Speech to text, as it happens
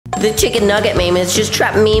The chicken nugget meme has just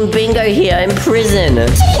trapped me and Bingo here in prison.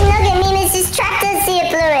 Chicken nugget meme has just trapped us here,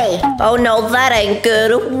 Bluey. Oh no, that ain't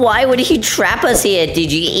good. Why would he trap us here?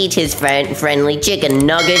 Did you eat his friendly chicken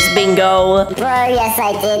nuggets, Bingo? Bro, yes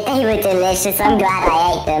I did. They were delicious. I'm glad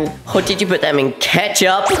I ate them. Or did you put them in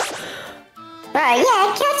ketchup? Bro,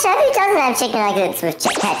 yeah, ketchup. Who doesn't have chicken nuggets with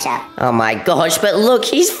ketchup? Oh my gosh, but look,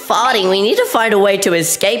 he's farting. We need to find a way to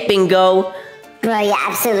escape, Bingo. Bro, you're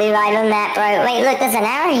absolutely right on that, bro. Wait, look, there's an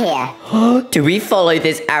arrow here. Do we follow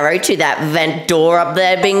this arrow to that vent door up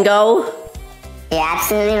there, Bingo? You're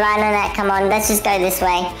absolutely right on that. Come on, let's just go this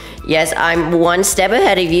way. Yes, I'm one step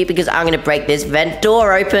ahead of you because I'm going to break this vent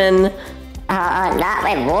door open. Not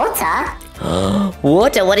with water.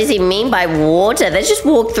 Water? What does he mean by water? Let's just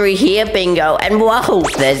walk through here, Bingo. And whoa,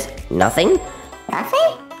 there's nothing?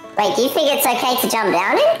 Nothing? Wait, do you think it's okay to jump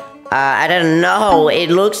down in? I don't know. It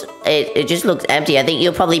just looks empty. I think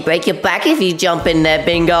you'll probably break your back if you jump in there,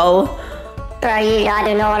 Bingo. Bro, I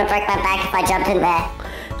do not want to break my back if I jump in there.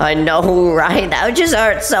 I know, right? That would just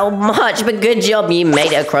hurt so much. But good job, you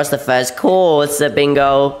made it across the first course,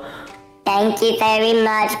 Bingo. Thank you very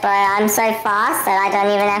much, bro. I'm so fast that I don't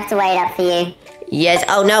even have to wait up for you. Yes.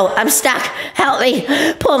 Oh no, I'm stuck. Help me.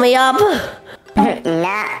 Pull me up.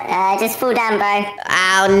 Nah, just fall down, bro.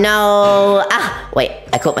 Oh no. Ah, wait,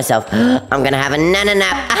 I caught myself. I'm gonna have a nana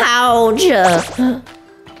nap. Ouch.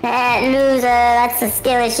 Loser, that's a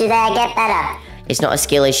skill issue there. Get better. It's not a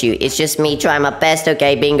skill issue. It's just me trying my best,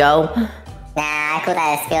 okay, Bingo? Nah, I call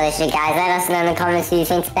that a skill issue, guys. Let us know in the comments who you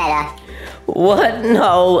think's better. What?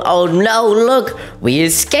 No. Oh no, look. We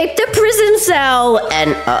escaped the prison cell.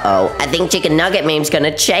 And uh-oh, I think Chicken Nugget Meme's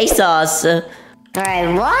gonna chase us. Bro,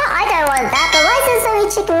 what? I don't want that, but why is there so many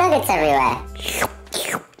chicken nuggets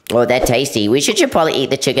everywhere? Oh, they're tasty. We should probably eat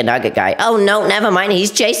the chicken nugget guy. Oh, no, never mind.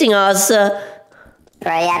 He's chasing us. Bro,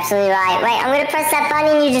 you're absolutely right. Wait, I'm gonna press that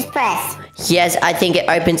button you just pressed. Yes, I think it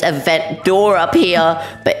opens a vent door up here.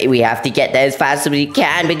 But we have to get there as fast as we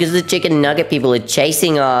can because the chicken nugget people are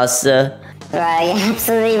chasing us. Bro, you're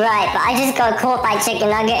absolutely right. But I just got caught by chicken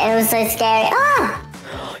nugget and it was so scary. Ah!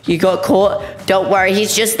 You got caught? Don't worry,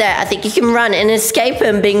 he's just there. I think you can run and escape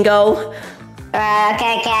him, Bingo. Okay,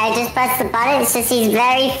 I just pressed the button. It's just he's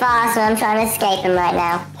very fast and I'm trying to escape him right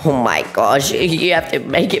now. Oh my gosh, you have to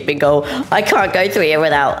make it, Bingo. I can't go through here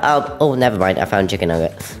without... oh, never mind, I found chicken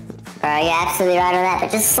nugget. Bro, you're absolutely right on that,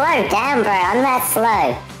 but just slow down, bro. I'm that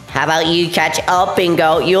slow. How about you catch up,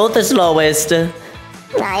 Bingo? You're the slowest.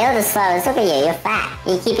 Nah, you're the slowest. Look at you, you're fat.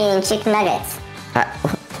 You keep eating chicken nuggets.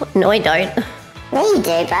 No, I don't. Yeah, you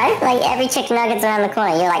do, bro. Like, every chicken nugget's around the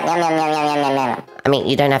corner. You're like, yum, yum, yum, yum, yum, yum, yum. I mean,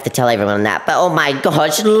 you don't have to tell everyone that, but oh my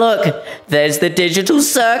gosh, look! There's the digital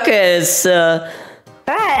circus! Bro,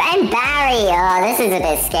 and Barry! Oh, this is a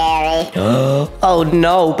bit scary. Oh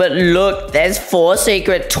no, but look, there's 4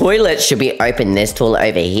 secret toilets. Should we open this toilet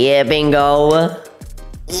over here, Bingo?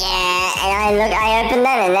 Yeah, and I opened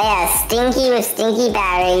them and they are stinky with stinky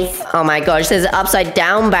berries. Oh my gosh, there's an upside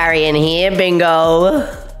down Barry in here,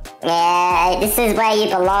 Bingo. Yeah, this is where you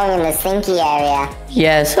belong in the stinky area.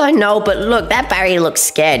 Yes, I know, but look, that Barry looks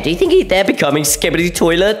scared. Do you think they're becoming skibbity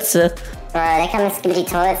toilets? Bro, they come in skibbity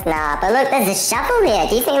toilets? Nah, but look, there's a shovel here.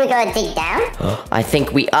 Do you think we gotta dig down? I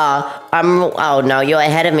think we are. Oh no, you're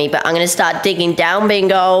ahead of me, but I'm gonna start digging down,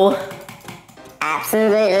 Bingo.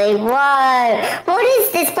 Absolutely. Whoa! What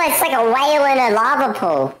is this place? It's like a whale in a lava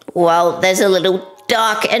pool. Well, there's a little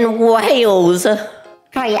duck and whales.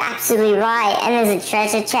 Bro, you're absolutely right. And there's a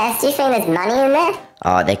treasure chest. Do you think there's money in there?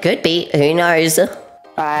 Oh, there could be. Who knows? Bro,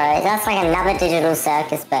 that's like another digital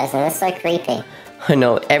circus person. That's so creepy. I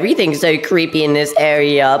know, everything's so creepy in this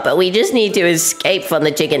area, but we just need to escape from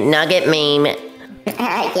the chicken nugget meme.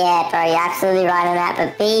 Yeah, bro, you're absolutely right on that,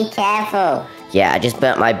 but be careful. Yeah, I just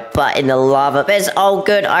burnt my butt in the lava, but it's all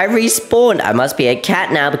good. I respawned. I must be a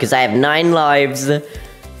cat now because I have 9 lives.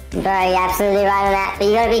 Bro, you're absolutely right on that, but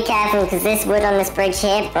you gotta be careful because this wood on this bridge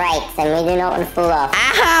here breaks and we do not want to fall off.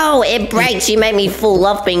 Ow! It breaks! You made me fall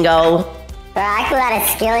off, Bingo. Bro, I call that a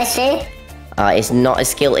skill issue. It's not a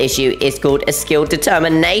skill issue. It's called a skill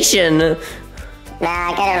determination. Nah,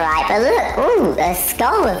 I get it right, but look, ooh, a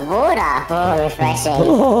skull with water. Oh, refreshing.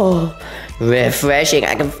 Oh, refreshing.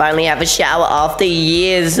 I can finally have a shower after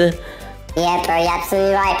years. Yeah, bro, you're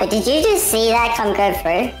absolutely right, but did you just see that go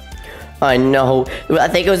through? I know. I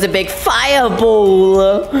think it was a big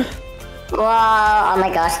fireball. Whoa, oh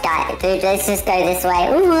my gosh, guys. Dude, let's just go this way.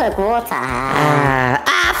 Ooh, look, water.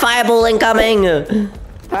 Fireball incoming.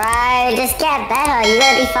 Bro, just get better. You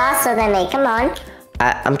gotta be faster than me. Come on.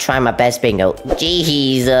 I'm trying my best, Bingo.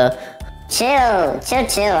 Jeez. Chill,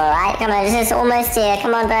 alright? Come on, this is almost here.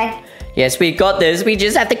 Come on, bro. Yes, we got this. We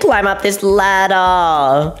just have to climb up this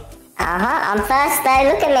ladder. I'm first though.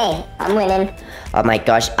 Look at me. I'm winning. Oh my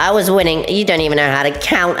gosh, I was winning. You don't even know how to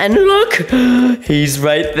count. And look, he's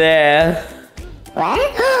right there. Where?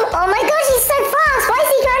 Oh my gosh, he's so fast. Why is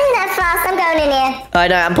he going that fast? I'm going in here. I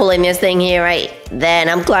know, I'm pulling this thing here right there, and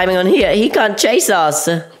I'm climbing on here. He can't chase us.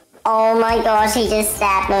 Oh my gosh, he just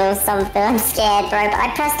stabbed me with something. I'm scared, bro, but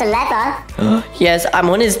I pressed a lever. Yes, I'm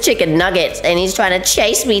on his chicken nuggets, and he's trying to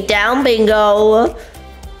chase me down, Bingo.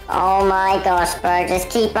 Oh my gosh, bro, just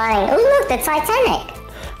keep running. Oh, look, the Titanic.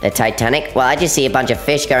 The Titanic? Well, I just see a bunch of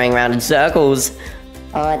fish going around in circles.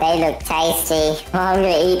 Oh, they look tasty. Oh, I'm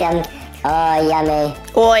gonna eat them. Oh, yummy.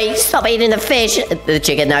 Oi, stop eating the fish. The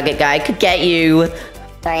chicken nugget guy could get you.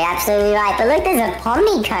 Sorry, absolutely right. But look, there's a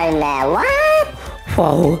pommy cone there. What?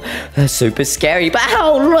 Whoa, that's super scary. But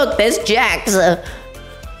oh, look, there's Jax.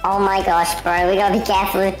 Oh my gosh, bro, we gotta be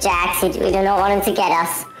careful with Jax. We do not want him to get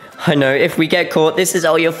us. I know, if we get caught, this is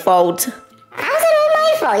all your fault. How's it all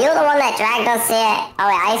my fault? You're the one that dragged us here. Oh,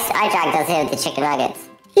 wait, I dragged us here with the chicken nuggets.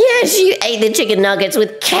 Yes, you ate the chicken nuggets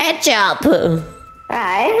with ketchup. Bro,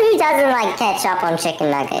 who doesn't like ketchup on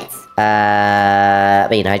chicken nuggets? I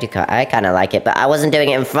mean, I kind of like it, but I wasn't doing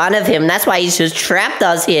it in front of him. That's why he's just trapped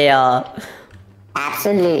us here.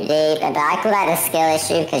 Absolutely, but I call that a skill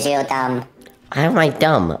issue because you're dumb. How am I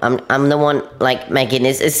dumb? I'm the one, like, making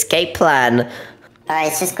this escape plan. Oh,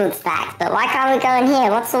 it's just good facts, but why can't we go in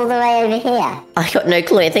here? What's all the way over here? I got no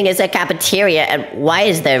clue. I think it's a cafeteria, and why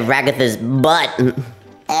is there Ragatha's butt? Yeah,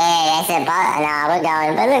 that's a button. Nah, we're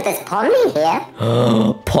going. But look, there's Pomni here.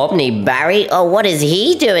 Pomni Barry? Oh, what is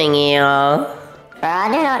he doing here? Bro, I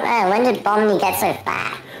do not know. When did Pomni get so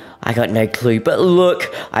fat? I got no clue, but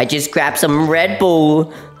look, I just grabbed some Red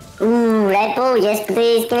Bull. Ooh, Red Bull, yes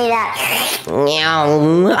please, give me that.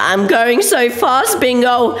 Meow, I'm going so fast,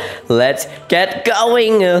 Bingo. Let's get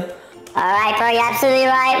going. Alright, bro, you're absolutely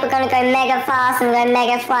right. We're gonna go mega fast and go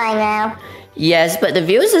mega flying now. Yes, but the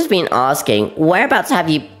viewers has been asking, whereabouts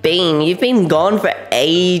have you been? You've been gone for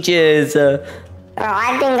ages. Bro,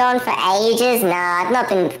 I've been gone for ages? Nah, I've not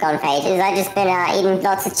been gone for ages. I've just been eating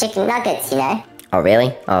lots of chicken nuggets, you know? Oh,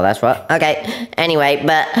 really? Oh, that's right. Okay. Anyway,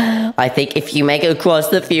 but I think if you make it across,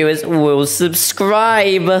 the viewers will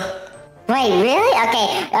subscribe. Wait, really?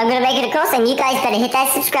 Okay, I'm gonna make it across and you guys better hit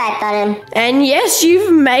that subscribe button. And yes,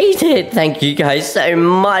 you've made it. Thank you guys so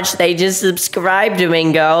much. They just subscribed to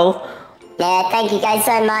Bingo. Yeah, thank you guys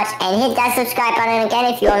so much. And hit that subscribe button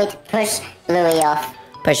again if you want me to push Bluey off.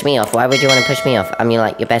 Push me off? Why would you want to push me off? I mean,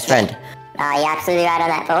 like, your best friend. Oh, you're absolutely right on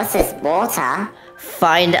that. But what's this? Water?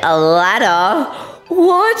 Find a ladder?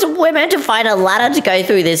 What? We're meant to find a ladder to go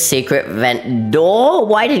through this secret vent door?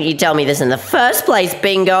 Why didn't you tell me this in the first place,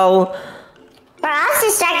 Bingo? Bro, I was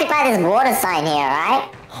distracted by this water sign here, right?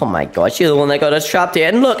 Oh my gosh, you're the one that got us trapped here.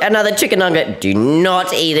 And look, another chicken nugget. Do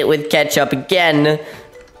not eat it with ketchup again.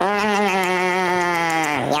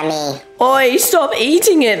 Yummy. Oi, stop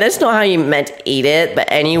eating it. That's not how you meant to eat it.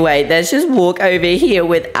 But anyway, let's just walk over here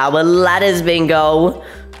with our ladders, Bingo.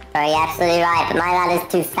 Oh, you're absolutely right, but my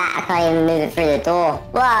ladder's too fat. I can't even move it through the door.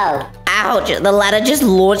 Whoa. Ouch, the ladder just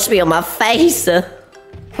launched me on my face. I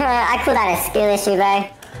call that a skill issue, though.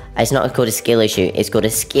 It's not called a skill issue. It's called a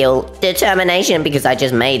skill determination because I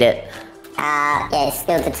just made it. Yeah,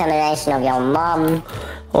 skill determination of your mum.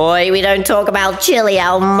 Oi, we don't talk about Chili,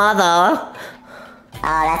 our mother.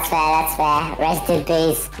 Oh, that's fair. Rest in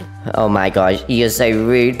peace. Oh my gosh, you're so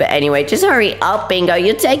rude. But anyway, just hurry up, Bingo.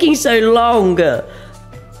 You're taking so long.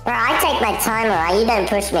 Bro, I take my time, alright? You don't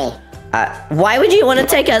push me. Why would you want to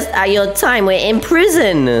take us at your time? We're in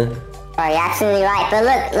prison. Bro, you're absolutely right. But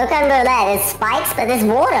look under there. There's spikes, but there's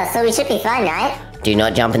water, so we should be fine, right? Do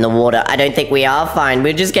not jump in the water. I don't think we are fine.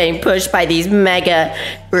 We're just getting pushed by these mega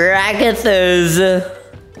Ragathas.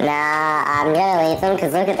 Nah, I'm gonna leave them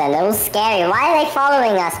because look at them. They're all scary. Why are they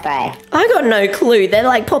following us, bro? I got no clue. They're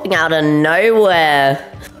like popping out of nowhere.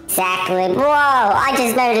 Exactly. Whoa, I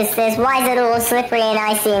just noticed this. Why is it all slippery and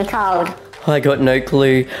icy and cold? I got no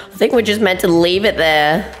clue. I think we're just meant to leave it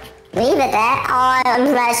there. Leave it there? Oh, I'm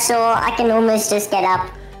not sure. I can almost just get up.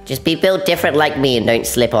 Just be built different like me and don't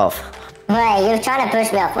slip off. Wait, you're trying to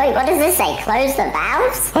push me off. Wait, what does this say? Close the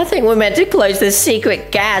valves? I think we're meant to close the secret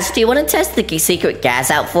gas. Do you want to test the secret gas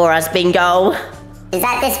out for us, Bingo? Is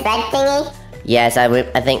that this red thingy? Yes, I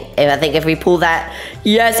think if we pull that...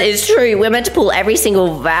 Yes, it's true. We're meant to pull every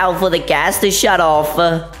single valve for the gas to shut off.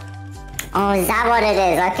 Oh, is that what it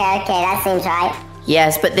is? Okay, that seems right.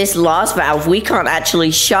 Yes, but this last valve, we can't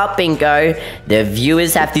actually shut, Bingo. The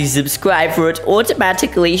viewers have to subscribe for it to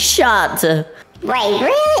automatically shut. Wait,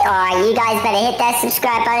 really? Alright, you guys better hit that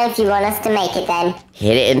subscribe button if you want us to make it then.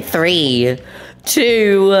 Hit it in 3,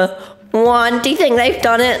 2, 1. Do you think they've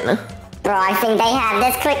done it? Bro, I think they have.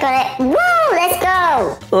 Let's click on it. Woo, let's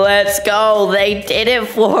go. Let's go. They did it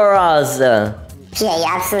for us. Yeah, you're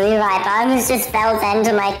absolutely right. But I almost just fell then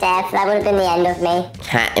to my death. That would have been the end of me.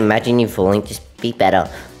 Imagine you falling. Just be better.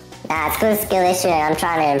 Nah, it's called a skill issue and I'm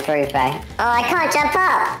trying to improve, bro. Oh, I can't jump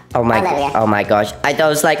up. Oh my gosh. I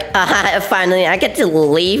was like, finally I get to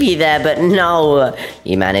leave you there, but no.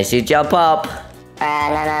 You managed to jump up.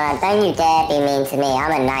 No. Don't you dare be mean to me.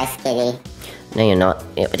 I'm a nice kitty. No, you're not.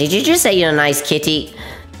 Did you just say you're a nice kitty?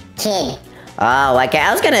 Kid. Oh, okay.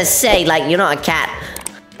 I was gonna say, like, you're not a cat.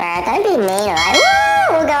 Don't be mean, alright?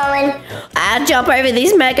 Woo, we're going. I'll jump over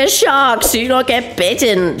these mega sharks so you don't get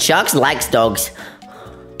bitten. Sharks likes dogs.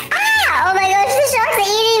 Oh my gosh, the sharks are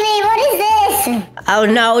eating me. What is this? Oh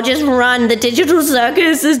no, just run. The digital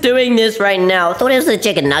circus is doing this right now. I thought it was the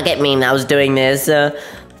chicken nugget meme that was doing this. Bro,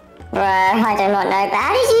 I do not know. But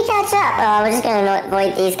how did you catch up? Oh, we're just gonna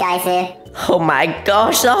avoid these guys here. Oh my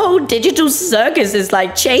gosh, the whole digital circus is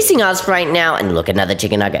like chasing us right now. And look, another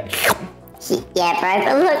chicken nugget. Yeah, bro,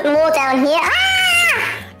 but look, more down here.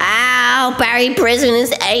 Ah! Ow, Barry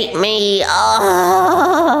Prisoners ate me.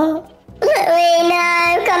 Oh. Bluey,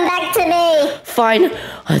 no, come back to me. Fine.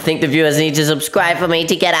 I think the viewers need to subscribe for me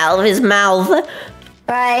to get out of his mouth. Bro,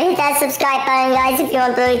 hit that subscribe button, guys, if you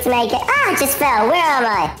want Bluey to make it. Ah, I just fell. Where am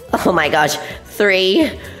I? Oh my gosh.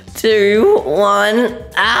 3, 2, 1.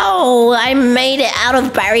 Ow, I made it out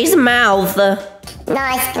of Barry's mouth.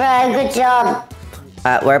 Nice, bro. Good job.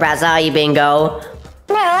 Whereabouts are you, Bingo?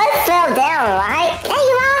 No, I fell down, right? There you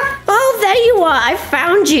are. Oh, there you are. I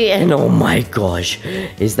found you. And oh my gosh.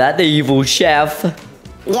 Is that the evil chef?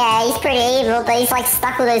 Yeah, he's pretty evil, but he's like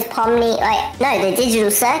stuck with those pomni... the digital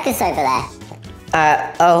circus over there.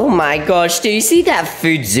 Oh my gosh. Do you see that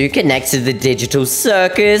food Zuka next to the digital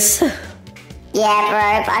circus? Yeah,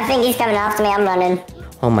 bro. I think he's coming after me. I'm running.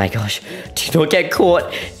 Oh my gosh. Do not get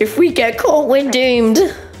caught. If we get caught, we're doomed.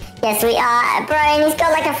 Yes, we are. Bro, and he's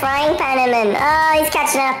got like a frying pan in him. Oh, he's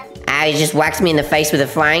catching up. Ow, he just whacked me in the face with a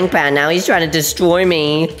frying pan. Now he's trying to destroy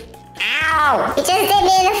me. Ow! He just hit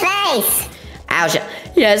me in the face. Ouch.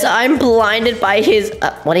 Yes, I'm blinded by his...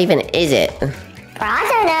 what even is it? Bro, I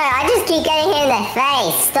don't know. I just keep getting hit in the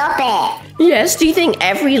face. Stop it. Yes, do you think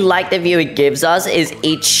every like the viewer gives us is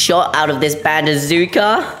each shot out of this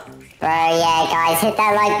Bandazooka? Bro, yeah, guys. Hit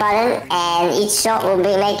that like button and each shot will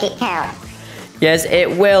make it count. Yes,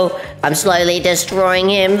 it will. I'm slowly destroying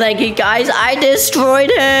him. Thank you, guys. I destroyed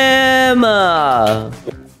him.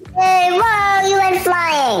 Hey, whoa, you went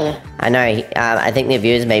flying. I know. I think the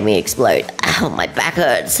viewers made me explode. Ow, my back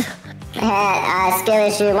hurts. Skill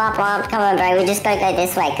issue. Womp womp. Come on, bro. We just gotta go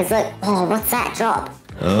this way. Because look. Oh, what's that drop?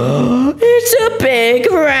 It's a big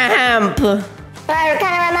ramp. Bro, it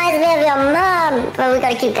kind of reminds me of your mom. But we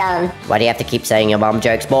gotta keep going. Why do you have to keep saying your mom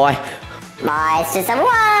jokes, boy? It's just a... Whoa!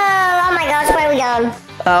 Oh my gosh, where are we going?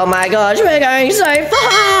 Oh my gosh, we're going so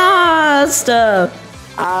fast!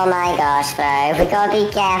 Oh my gosh, bro. We gotta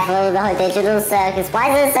be careful with the whole digital circus. Why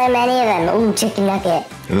is there so many of them? Ooh, chicken nugget.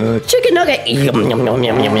 Chicken nugget!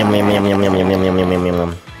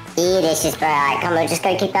 Delicious, bro. Alright, come on, just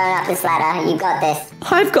go keep going up this ladder. You got this.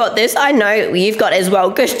 I've got this. I know you've got it as well.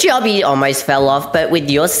 Good job, you almost fell off, but with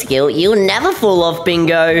your skill, you'll never fall off,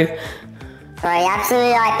 Bingo. Bro, you're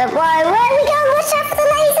absolutely right. But whoa, where are we going? Watch out for the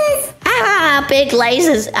lasers. Ah, big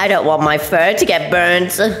lasers. I don't want my fur to get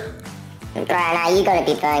burnt. Bro, now you gotta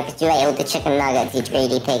be burned because you ate all the chicken nuggets, you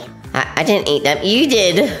greedy pig. I didn't eat them. You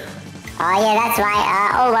did. Oh, yeah, that's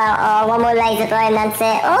right. Oh, well. Oh, one more laser, bro, and that's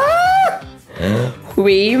it. Oh!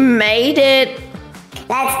 We made it.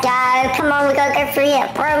 Let's go. Come on, we gotta go through here.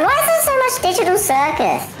 Bro, why is there so much digital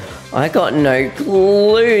circus? I got no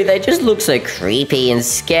clue. They just look so creepy and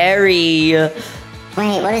scary. Wait,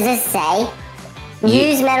 what does this say?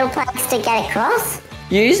 Use metal planks to get across?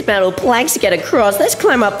 Use metal planks to get across. Let's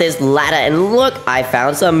climb up this ladder and look, I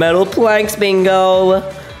found some metal planks, Bingo.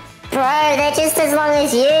 Bro, they're just as long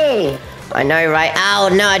as you. I know, right? Oh,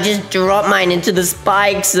 no, I just dropped mine into the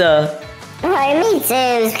spikes. Oh, me too.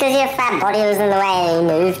 It's because your fat body was in the way and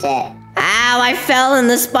you moved it. Ow, I fell in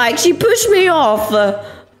the spikes. You pushed me off.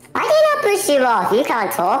 I did not push you off. You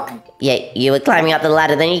can't talk. Yeah, you were climbing up the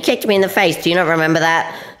ladder, then you kicked me in the face. Do you not remember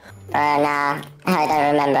that? Nah. I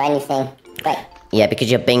don't remember anything. Wait. Yeah, because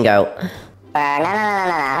you're Bingo.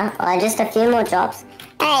 No. Just a few more drops.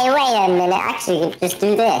 Hey, wait a minute. Actually, you can just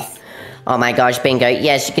do this. Oh my gosh, Bingo.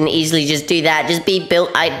 Yes, you can easily just do that. Just be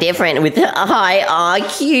built different with a high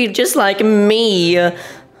IQ, just like me.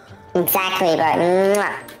 Exactly, bro.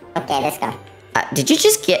 Okay, let's go. Did you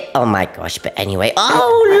just get... Oh my gosh, but anyway.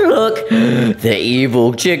 Oh, look. The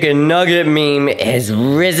evil chicken nugget meme has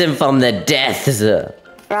risen from the deaths.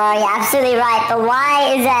 Bro, Bro, you're absolutely right, but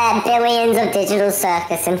why is there billions of digital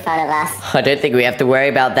circus in front of us? I don't think we have to worry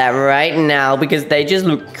about that right now because they just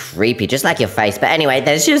look creepy, just like your face. But anyway,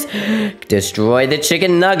 let's just destroy the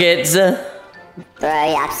chicken nuggets. Bro,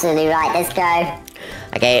 you're absolutely right. Let's go.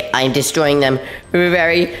 Okay, I'm destroying them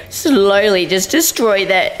very slowly. Just destroy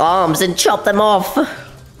their arms and chop them off.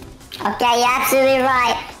 Okay, you're absolutely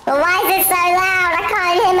right. But why is it so loud? I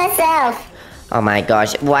can't hear myself. Oh my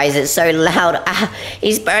gosh, why is it so loud?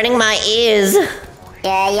 He's burning my ears.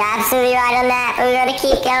 Yeah, you're absolutely right on that. We gotta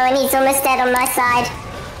keep going. He's almost dead on my side.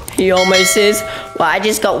 He almost is. Well, I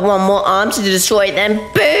just got one more arm to destroy them.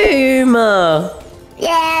 Boom!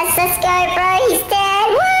 Yes, let's go, bro. He's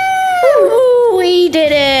dead. Woo! Ooh, we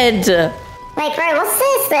did it! Wait, bro, what's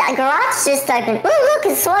this? The garage just opened. Ooh, look,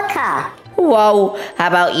 a SWAT car. Whoa, how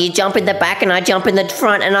about you jump in the back and I jump in the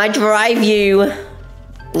front and I drive you?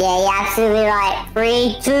 Yeah, you're absolutely right.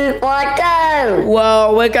 3, 2, 1, go!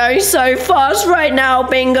 Whoa, we're going so fast right now,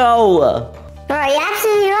 Bingo! Bro, you're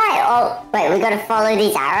absolutely right. Oh, wait, we gotta follow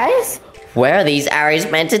these arrows? Where are these arrows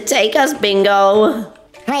meant to take us, Bingo?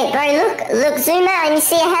 Wait, bro, look, zoom out and you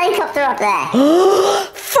see a helicopter up there.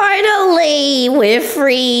 Finally, we're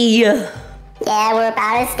free! Yeah, we're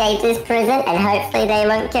about to escape this prison and hopefully they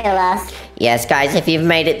won't kill us. Yes, guys, if you've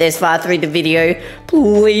made it this far through the video,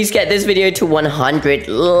 please get this video to 100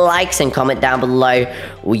 likes and comment down below.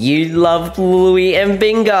 Will you love Bluey and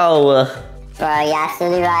Bingo? Bro, you're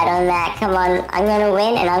absolutely right on that. Come on, I'm gonna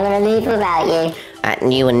win and I'm gonna leave without you.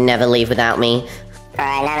 And you will never leave without me. Bro,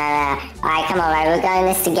 no. Alright, come on, bro, we're going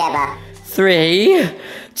this together. 3,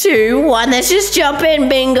 2, 1, let's just jump in,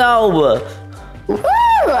 Bingo! Woo!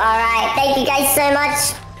 Alright, thank you guys so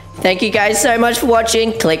much. Thank you guys so much for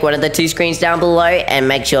watching. Click one of the 2 screens down below and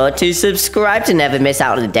make sure to subscribe to never miss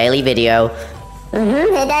out on a daily video.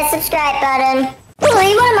 Hit that subscribe button.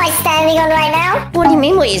 Bluey, what am I standing on right now? What do you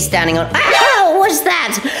mean what you're standing on? Ow, what's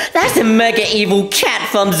that? That's a mega evil cat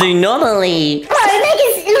from Zoonomaly.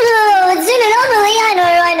 Zoonomaly, I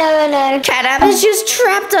know. Catnap has just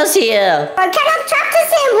trapped us here. Bro, Catnap trapped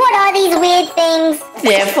us in. What are these weird things?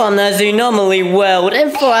 They're from the Zoonomaly world,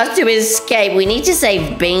 and for us to escape, we need to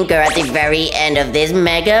save Bingo at the very end of this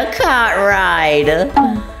mega cart ride.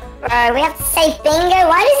 Bro, we have to save Bingo?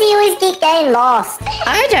 Why does he always keep getting lost?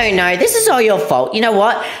 I don't know. This is all your fault. You know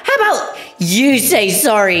what? How about you say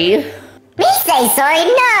sorry? Me say sorry?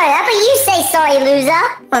 No, how about you say sorry, loser?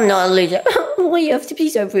 I'm not a loser. Why you have to be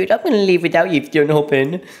so rude? I'm gonna leave without you if you don't hop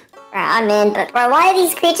in. Bro, I'm in, but bro, why do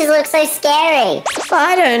these creatures look so scary?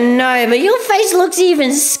 I don't know, but your face looks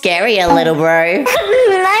even scarier, little bro. I'm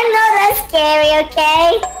not that scary,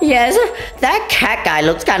 okay? Yes, that cat guy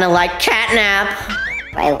looks kind of like Catnap.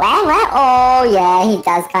 Wait, where? Oh, yeah, he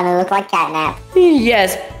does kind of look like Catnap.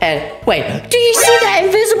 Yes, and wait, do you see that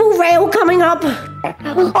invisible rail coming up?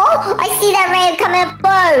 Oh, I see that rail coming up,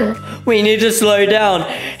 whoa! We need to slow down.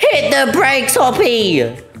 Hit the brakes, Hoppy!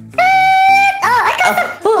 I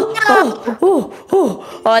got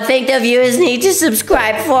I think the viewers need to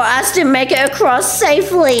subscribe for us to make it across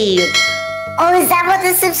safely. Oh, is that what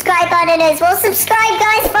the subscribe button is? Well, subscribe,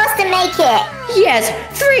 guys, for us to make it. Yes,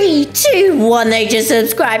 3, 2, 1, they just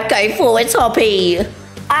subscribe. Go forwards, Hoppy.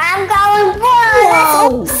 I'm going,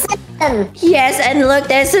 whoa, that's awesome. Yes, and look,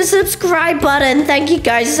 there's a subscribe button. Thank you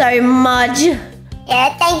guys so much.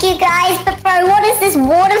 Yeah, thank you guys. But bro, what is this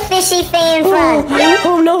water fishy thing in front?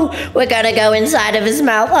 Oh no, we're gonna go inside of his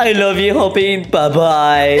mouth. I love you, Hoppy.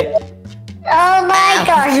 Bye-bye. Oh my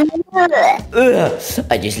gosh. Ugh,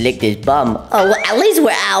 I just licked his bum. Oh, well, at least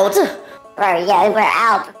we're out. Bro, yeah, we're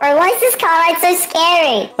out. Bro, why is this car ride so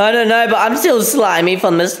scary? I don't know, but I'm still slimy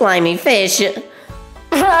from the slimy fish.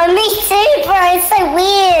 Bro, me too, bro. It's so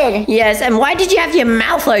weird. Yes, and why did you have your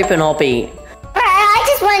mouth open, Hoppy? Bro, I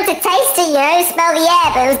just wanted to taste it, you know, smell the air,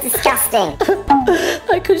 but it was disgusting.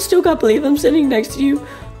 I still can't believe I'm sitting next to you.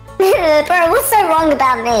 Bro, what's so wrong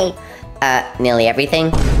about me? Nearly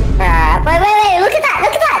everything. Wait, look at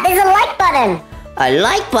that. There's a like button. A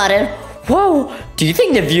like button? Whoa, do you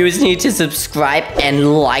think the viewers need to subscribe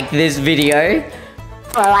and like this video?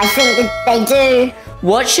 Well, I think that they do.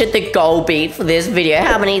 What should the goal be for this video?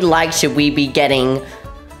 How many likes should we be getting?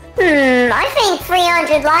 I think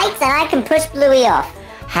 300 likes and I can push Bluey off.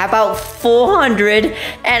 How about 400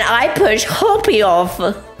 and I push Hoppy off?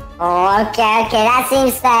 Oh, okay, that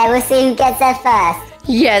seems fair. We'll see who gets there first.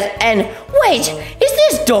 Yes, and wait, is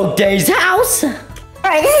this Dog Day's house?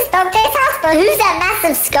 Bro, this is Dog Day's house, but who's that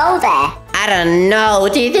massive skull there? I don't know.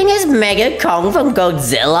 Do you think it's Mega Kong from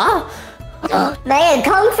Godzilla? Mega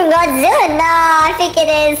Kong from Godzilla? No, I think it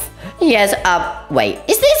is. Yes, wait,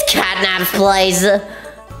 is this Catnap's place?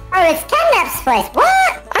 Oh, it's Catnap's place.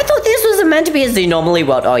 What? I thought thought this was meant to be a Zoonomaly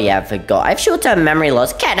world. Oh yeah, I forgot. I have short-term memory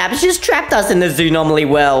loss. Catnap's just trapped us in the Zoonomaly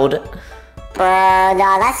world. Bro,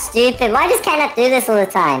 no, that's stupid. Why does Catnap do this all the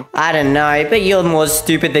time? I don't know, but you're more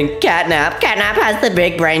stupid than Catnap. Catnap has the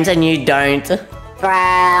big brains and you don't. Bro,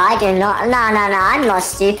 I do not. No, I'm not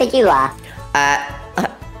stupid. You are.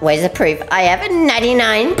 Where's the proof? I have a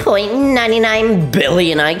 99.99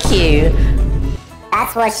 billion IQ.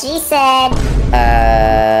 That's what she said.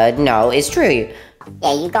 No, it's true.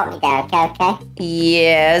 Yeah, you got me there, okay?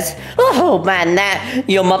 Yes. Oh man,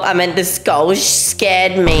 your mom, I meant the skull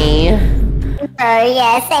scared me. Bro,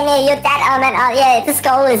 yeah, same here. Your dad, yeah, the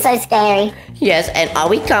skull is so scary. Yes, and are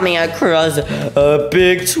we coming across a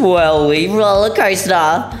big twirly roller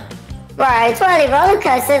coaster? Bro, twirly roller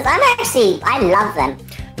coasters, I love them.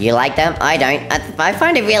 You like them? I don't. I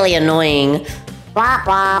find it really annoying. Womp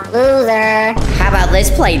womp, loser. How about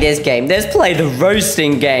let's play this game? Let's play the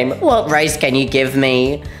roasting game. What roast can you give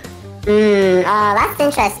me? Oh, that's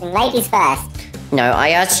interesting. Ladies first. No, I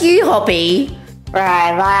asked you, Hoppy.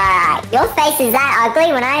 Right. Your face is that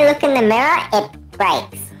ugly. When I look in the mirror, it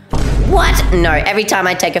breaks. What? No, every time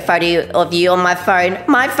I take a photo of you on my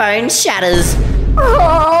phone shatters.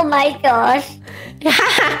 Oh my gosh.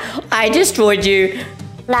 I destroyed you.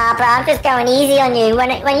 Nah, bro, I'm just going easy on you.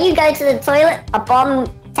 When you go to the toilet, a bomb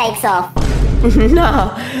takes off.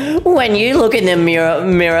 No, when you look in the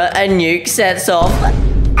mirror, a nuke sets off.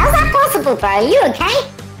 How's that possible, bro? Are you okay?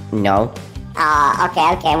 No. Oh,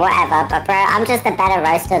 okay, whatever. But bro, I'm just a better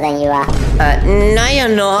roaster than you are. No,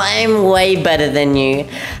 you're not. I'm way better than you.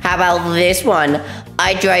 How about this one?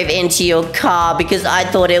 I drove into your car because I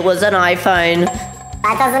thought it was an iPhone.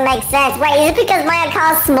 That doesn't make sense. Wait, is it because my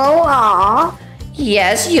car's small? Aww.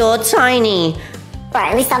 Yes, you're tiny.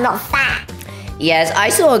 Right, at least I'm not fat. Yes, I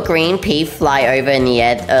saw a green pea fly over in the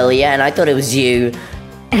air earlier and I thought it was you.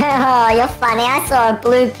 Oh, you're funny. I saw a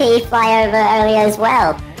blue pea fly over earlier as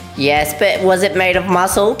well. Yes, but was it made of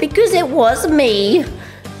muscle? Because it was me.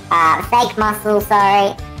 Fake muscle,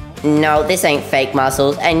 sorry. No, this ain't fake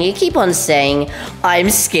muscles, and you keep on saying I'm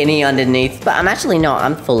skinny underneath, but I'm actually not.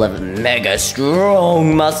 I'm full of mega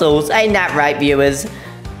strong muscles. Ain't that right, viewers?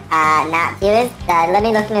 Nah, viewers, let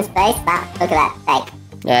me look in his face. Nah, look at that, fake.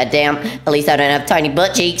 Damn, at least I don't have tiny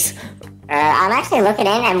butt cheeks. I'm actually looking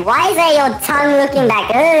in, and why is there your tongue looking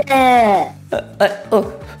back?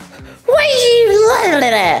 What are you looking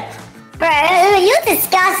at? Bro, you're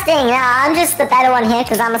disgusting. No, I'm just the better one here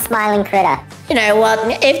because I'm a smiling critter. You know what?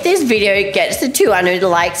 If this video gets to 200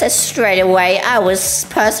 likes straight away, I will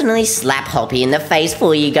personally slap Hoppy in the face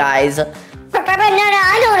for you guys. No,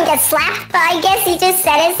 I don't want to get slapped, but I guess he just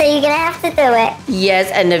said it, so you're gonna have to do it.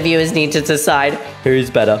 Yes, and the viewers need to decide who's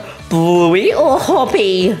better, Bluey or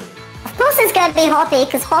Hoppy. Of course it's gonna be Hoppy,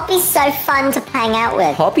 because Hoppy's so fun to hang out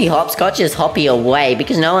with. Hoppy Hopscotch is Hoppy away,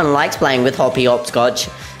 because no one likes playing with Hoppy Hopscotch.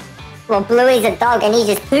 Well, Bluey's a dog, and he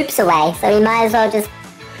just poops away, so he might as well just...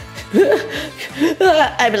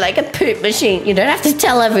 I'm like a poop machine. You don't have to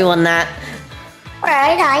tell everyone that.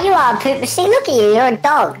 Bro, no, you are a poop machine. Look at you, you're a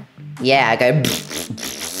dog. Yeah, I go...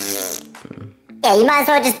 Yeah, you might as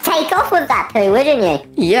well just take off with that poo, wouldn't you?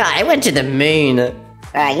 Yeah, I went to the moon.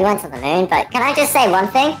 Right, you went to the moon, but can I just say one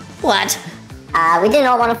thing? What? We do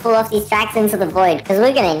not want to fall off these tracks into the void, because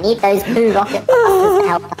we're going to need those poo rocket busters to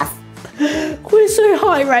help us. We're so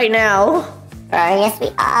high right now. Bro, yes we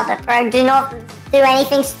are, but bro, do not do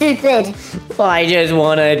anything stupid. I just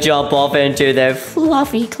want to jump off into the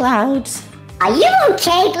fluffy clouds. Are you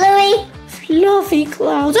okay, Bluey? Fluffy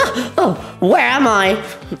clouds. Oh, where am I?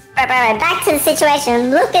 Bro, back to the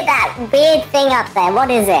situation. Look at that weird thing up there.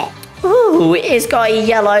 What is it? Ooh, it's got a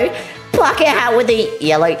yellow bucket hat with a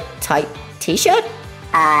yellow tight t-shirt.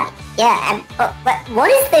 Yeah, but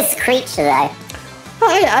what is this creature, though?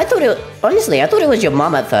 I thought it... Honestly, I thought it was your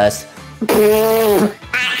mum at first.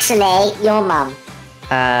 Actually, your mum.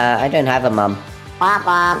 I don't have a mum. Womp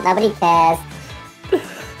womp, nobody cares.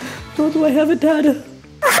 Nor do I have a dad.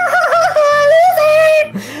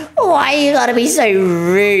 Why you gotta be so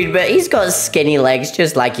rude? But he's got skinny legs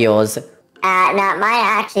just like yours. No, mine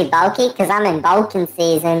are actually bulky because I'm in bulking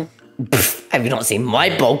season. Have you not seen my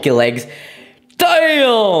bulky legs?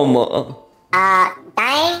 Damn!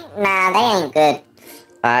 Dang? Nah, they ain't good.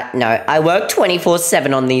 No, I work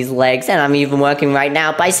 24/7 on these legs, and I'm even working right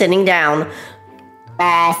now by sitting down.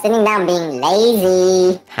 Sitting down being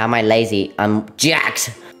lazy. How am I lazy? I'm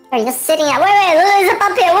jacked. You're just sitting out. Wait, look, there's a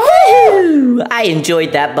bump here. Woo! I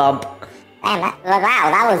enjoyed that bump. Damn, wow,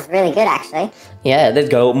 that was really good, actually. Yeah, let's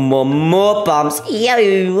go. More bumps.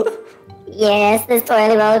 Yo! Yes, there's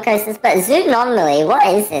toilet roller coasters, but Zoonomaly, what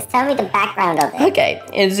is this? Tell me the background of it. Okay,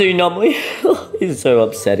 in Zoonomaly, it's so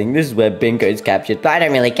upsetting. This is where Bingo's captured, but I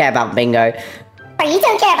don't really care about Bingo. But you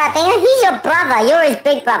don't care about Bingo? He's your brother. You're his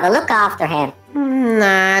big brother. Look after him.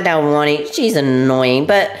 Nah, I don't want it. She's annoying,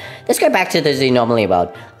 but let's go back to the Zoonomaly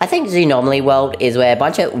world. I think Zoonomaly world is where a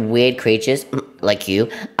bunch of weird creatures, like you,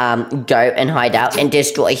 go and hide out and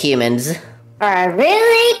destroy humans.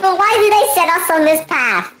 Really? But why do they set us on this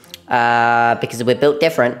path? Because we're built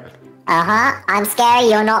different. I'm scary,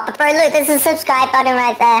 you're not. But bro, look, there's a subscribe button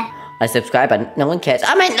right there. A subscribe button? No one cares.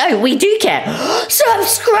 I mean, no, we do care.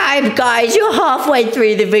 Subscribe, guys. You're halfway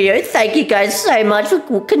through the video. Thank you guys so much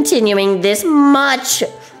for continuing this much.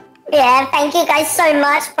 Yeah, thank you guys so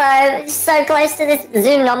much, bro. So close to this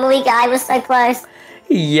Zoonomaly guy. We're so close.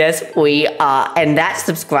 Yes, we are. And that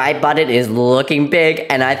subscribe button is looking big,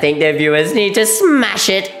 and I think the viewers need to smash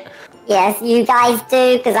it. Yes, you guys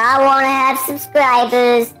do, because I want to have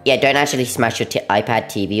subscribers. Yeah, don't actually smash your iPad,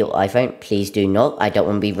 TV, or iPhone. Please do not. I don't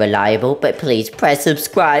want to be reliable, but please press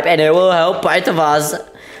subscribe, and it will help both of us.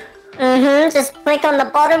 Just click on the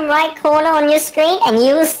bottom right corner on your screen, and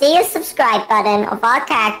you will see a subscribe button of our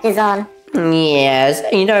characters on. Yes,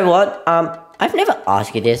 you know what? I've never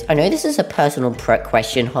asked you this. I know this is a personal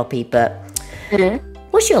question, Hoppy, but...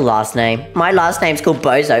 What's your last name? My last name's called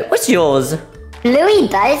Bozo. What's yours? Bluey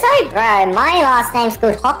Bozo? Bro, my last name's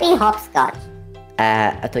called Hoppy Hopscotch.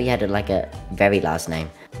 I thought you had like a very last name.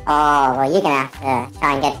 Oh, well, you're gonna have to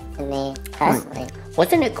try and get it to me personally.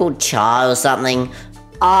 Wasn't it called Char or something?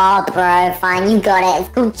 Oh, bro, fine, you got it. It's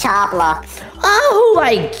called Charblocks. Oh,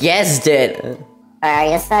 I guessed it. Bro,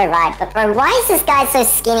 you're so right. But bro, why is this guy so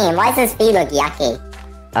skinny and why does his feet look yucky?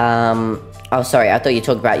 Oh, sorry, I thought you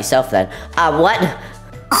talked about yourself then. What?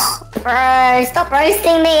 Bro, stop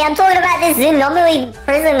roasting me. I'm talking about this Zoonomaly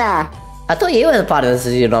prisoner. I thought you were the part of the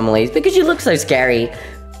Zoonomalies because you look so scary.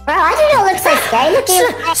 Bro, I do not look so scary. Look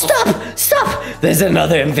at Stop! Stop! There's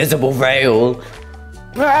another invisible rail.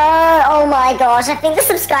 Bro, oh my gosh. I think the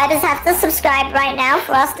subscribers have to subscribe right now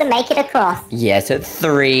for us to make it across. Yes,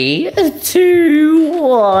 3, 2,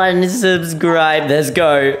 1. Subscribe. Let's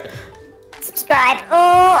go. Subscribe.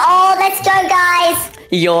 Oh, let's go, guys.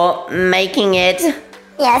 You're making it.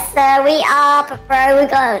 Yes, sir, we are, but bro, we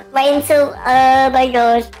gotta wait until, oh my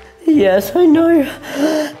gosh. Yes, I know.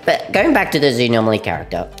 But going back to the Zoonomaly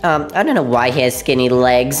character, I don't know why he has skinny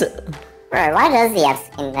legs. Bro, why does he have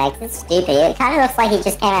skinny legs? It's stupid. It kind of looks like he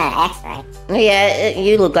just came out of X-ray. Yeah,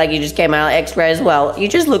 you look like you just came out of X-ray as well. You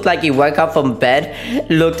just look like you woke up from bed,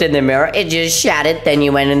 looked in the mirror, it just shattered, then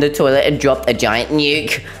you went in the toilet and dropped a giant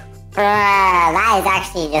nuke. Bro, that is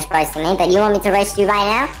actually just roasting me, but you want me to roast you right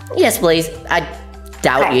now? Yes, please. I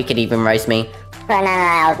doubt you could even roast me. Bro,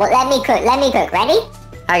 no. Well, let me cook. Ready?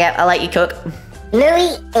 Okay, I'll let you cook.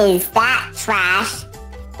 Bluey is that trash.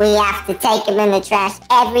 We have to take him in the trash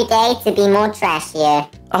every day to be more trashier.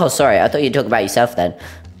 Oh, sorry, I thought you talked about yourself then.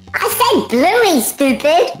 I said Bluey,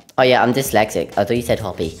 stupid! Oh yeah, I'm dyslexic. I thought you said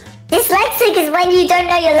Hoppy. Dyslexic is when you don't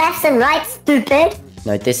know your lefts and rights, stupid.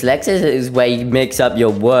 No, dyslexic is where you mix up your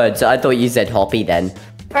words. I thought you said Hoppy then.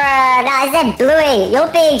 Bruh, no, I said Bluey. You're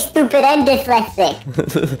being stupid and dyslexic.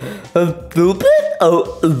 Stupid?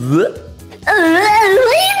 Oh,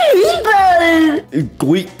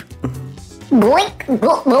 Goik. Boink.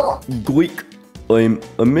 Goik. I'm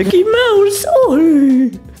a Mickey Mouse. Oh.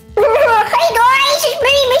 Hey guys, it's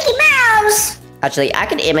me, Mickey Mouse. Actually, I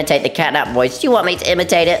can imitate the catnap voice. Do you want me to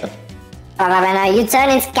imitate it? No, you turn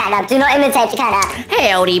into catnap. Do not imitate the catnap.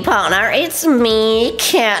 Howdy, partner. It's me,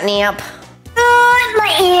 Catnap.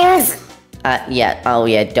 My ears. Yeah. Oh,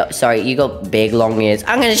 yeah. Sorry, you got big, long ears.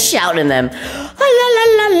 I'm gonna shout in them. La la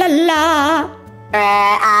la la la.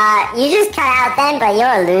 You just cut out then, but you're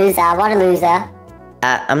a loser. What a loser.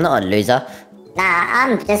 I'm not a loser. Nah,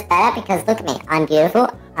 I'm just better because look at me. I'm beautiful.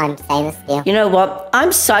 I'm stainless steel. You know what?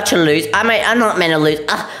 I'm such a loser. I'm not meant to lose.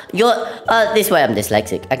 This way I'm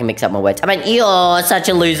dyslexic. I can mix up my words. You're such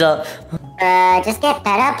a loser. Just get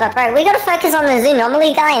better. But bro, we gotta focus on the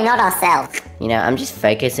Zoonomaly guy and not ourselves. You know, I'm just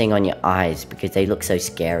focusing on your eyes because they look so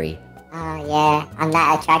scary. Oh, yeah. I'm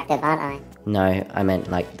that attractive, aren't I? No, I meant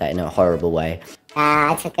like that in a horrible way.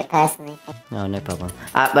 I took it personally. No, no problem.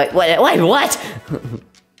 Wait, what?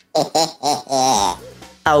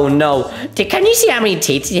 Oh no. Can you see how many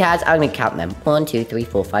teeth he has? I'm gonna count them. 1, 2, 3,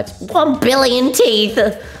 4, 5, 1 billion teeth.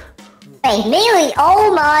 Wait, really?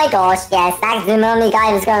 Oh my gosh, yes. That Zoonomaly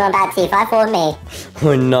guy was going on bad teeth. I thought me.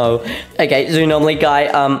 Oh no. Okay, Zoonomaly guy,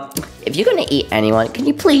 if you're gonna eat anyone, can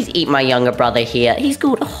you please eat my younger brother here? He's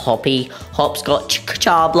called Hoppy, Hopscotch,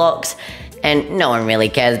 Charblocks, and no one really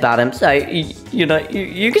cares about him, so, you know,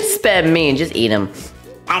 you can spare me and just eat him.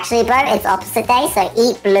 Actually, bro, it's opposite day, so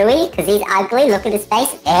eat Bluey, because he's ugly. Look at his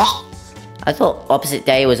face. I thought opposite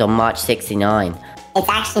day was on March 69. It's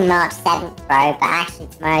actually March 7th, bro, but actually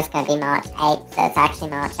tomorrow's going to be March 8th, so it's actually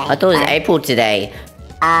March 8th. I thought it was April today.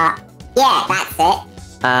 Yeah, that's it.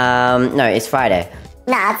 No, it's Friday.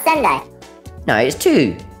 No, it's Sunday. No, it's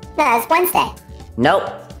 2. No, it's Wednesday. Nope.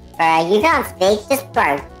 Bro, you can't speak. Just,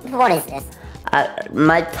 bro, what is this?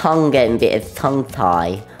 My tongue getting a bit of tongue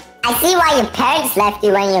tie. I see why your parents left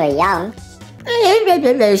you when you were young.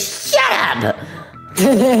 Shut up!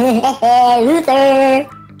 Loser.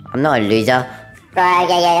 I'm not a loser. Bro,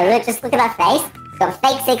 yeah, just look at that face. Got a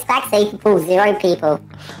fake six-pack so you can pull 0 people.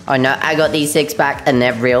 Oh no, I got these 6-pack and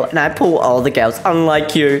they're real, and I pull all the girls,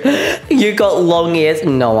 unlike you. You got long ears,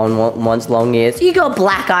 no one wants long ears. You got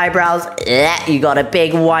black eyebrows, you got a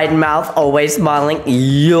big wide mouth, always smiling,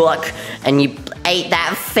 yuck. And you ate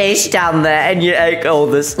that fish down there, and you ate all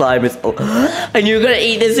the slime, and you're gonna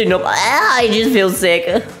eat this in I just feel sick.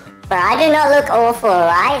 Bro, I do not look awful,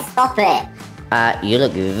 right? Stop it. You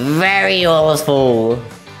look very awful.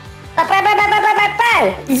 Bro,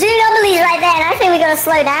 Zoonobly's right there, and I think we gotta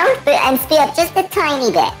slow down and speed up just a tiny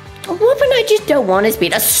bit. What when I just don't want to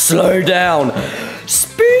speed? Slow down.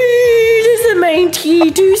 Speed is the main key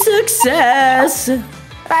to success. Bro,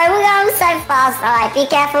 we're going so fast. Alright, be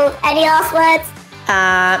careful. Any last words?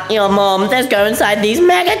 Your mom, let's go inside these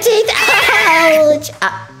mega teeth. Ouch!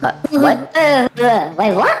 What?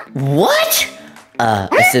 Wait, what? What?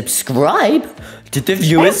 Subscribe? Did the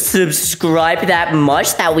viewers subscribe that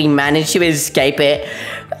much that we managed to escape it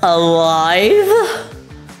alive?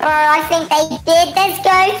 I think they did. Let's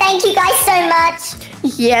go. Thank you guys so much.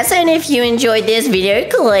 Yes, and if you enjoyed this video,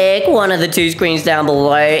 click one of the 2 screens down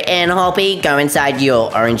below, and Hoppy, go inside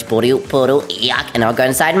your orange portal, yuck, and I'll go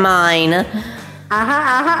inside mine.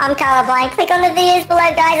 I'm colorblind. Click on the videos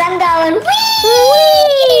below, guys. I'm going.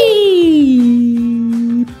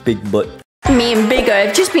 Whee! Big butt. Me and Big O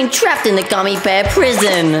have just been trapped in the gummy bear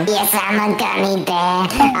prison. Yes, I'm a gummy bear.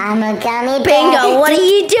 I'm a gummy bear. Bingo, what are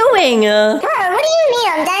you doing? Bro, what do you mean?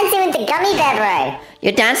 I'm dancing with the gummy bear, bro.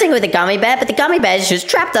 You're dancing with the gummy bear, but the gummy bear's just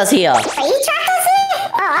trapped us here. Wait, you trapped us here?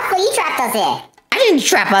 Oh, I thought you trapped us here. I didn't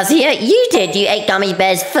trap us here. You did. You ate Gummy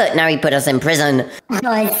Bear's foot. Now he put us in prison. Oh,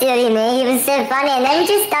 I see what you mean. He was so funny, and then we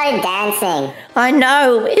just started dancing. I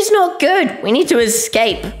know. It's not good. We need to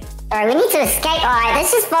escape. Alright, we need to escape. Alright,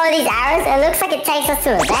 let's just follow these arrows. It looks like it takes us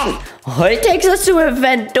to a vent. Oh, it takes us to a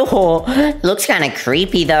vent door. Looks kind of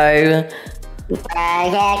creepy, though.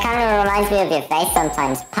 Yeah, it kind of reminds me of your face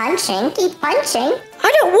sometimes. Punching? Keep punching.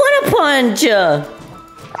 I don't want to punch.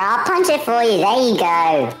 I'll punch it for you. There you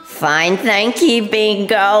go. Fine, thank you,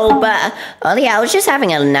 Bingo. But, oh yeah, I was just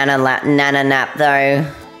having a nana nap, though.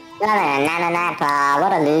 Nana nap.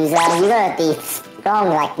 What a loser. You gotta be strong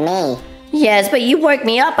like me. Yes, but you woke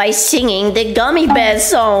me up by singing the Gummy Bear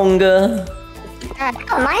song. Not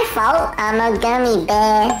my fault. I'm a gummy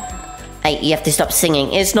bear. Hey, you have to stop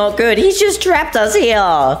singing. It's not good. He's just trapped us here.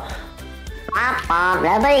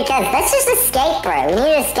 Nobody cares. Let's just escape, bro. We need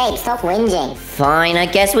to escape. Stop whinging. Fine, I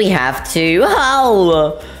guess we have to.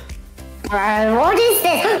 Oh! Bro, what is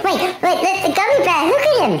this? Wait, the gummy bear. Look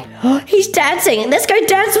at him. He's dancing. Let's go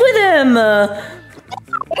dance with him.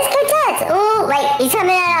 Let's go dance. Oh, wait, he's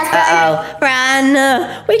coming at us. Uh-oh.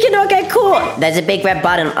 Run. We cannot get caught. There's a big red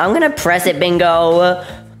button. I'm going to press it, Bingo.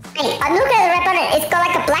 Hey, look at the red button. It's got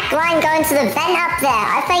like a black line going to the vent up there.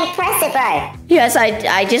 I think press it, bro. Yes,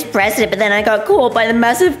 I just pressed it, but then I got caught by the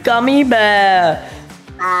massive gummy bear.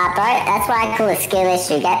 Bro, that's what I call a skill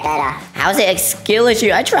issue. Get better. How's it a skill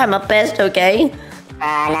issue? I try my best, okay?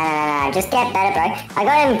 No. Just get better, bro. I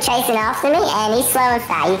got him chasing after me, and he's slow and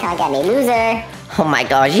fat. You can't get me, loser. Oh my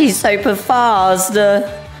gosh, he's super fast. Bro,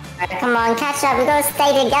 come on, catch up. We gotta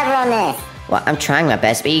stay together on this. Well, I'm trying my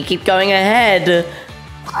best, but you keep going ahead.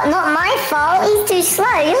 Not my fault. He's too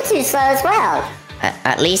slow. You're too slow as well.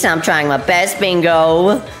 At least I'm trying my best, Bingo.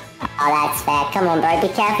 Oh, that's fair. Come on, bro. Be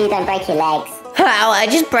careful you don't break your legs. Ow, I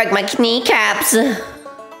just broke my kneecaps.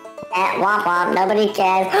 Womp. Nobody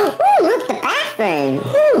cares. Ooh, look, the bathroom.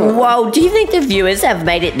 Ooh. Whoa, do you think the viewers have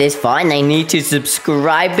made it this far and they need to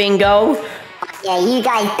subscribe, Bingo? Yeah, you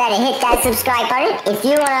guys better hit that subscribe button if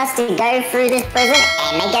you want us to go through this prison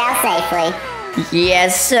and make it out safely.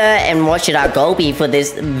 Yes, sir. And what should our goal be for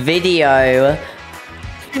this video?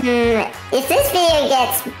 If this video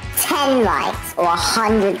gets 10 likes or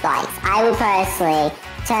 100 likes, I will personally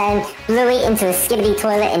turn Bluey into a skibbity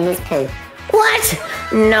toilet in this poo. What?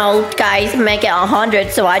 No, guys, make it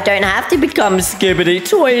 100 so I don't have to become skibbity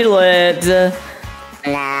toilet.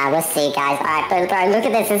 Nah, we'll see, guys. Alright, bro, look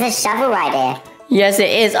at this. There's a shovel right here. Yes, it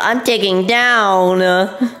is. I'm digging down.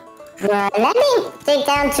 Bro, let me dig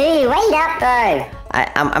down to you. Wait up, bro.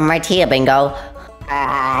 I'm right here, Bingo.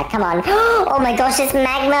 Come on. Oh my gosh, it's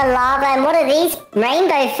magma lava, and what are these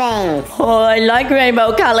rainbow things? Oh, I like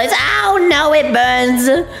rainbow colors. Ow, no, it burns.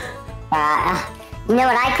 You know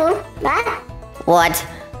what I call that? What?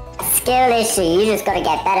 Skill issue. You just gotta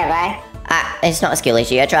get better, bro. It's not a skill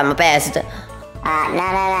issue. I try my best. No.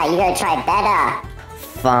 You gotta try better.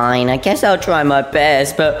 Fine, I guess I'll try my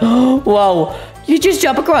best, but... Whoa, you just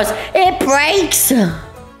jump across. It breaks.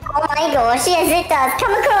 Oh my gosh, yes it does.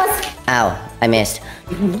 Come across. Ow, I missed.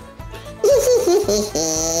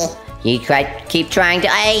 You keep trying to...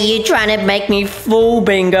 Hey, you trying to make me fool,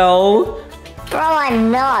 Bingo. Bro,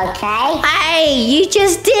 I'm not, okay? Hey, you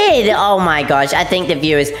just did. Oh my gosh, I think the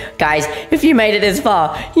viewers... Guys, if you made it this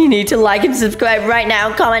far, you need to like and subscribe right now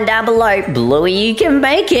and comment down below. Bluey, you can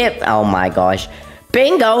make it. Oh my gosh.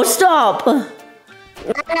 Bingo, stop. No.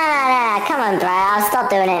 Come on, bro. I'll stop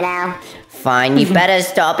doing it now. Fine, you better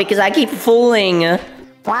stop because I keep fooling. Womp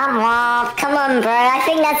womp. Come on, bro. I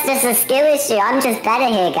think that's just a skill issue. I'm just better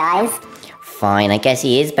here, guys. Fine, I guess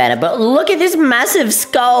he is better, but look at this massive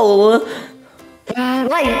skull.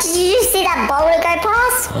 Wait, did you see that boulder go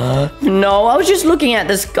past? No, I was just looking at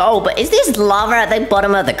the skull, but is this lava at the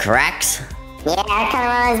bottom of the cracks? Yeah, it kind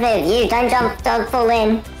of reminds me of you. Don't fall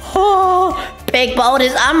in. Oh, big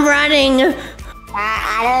boulders, I'm running.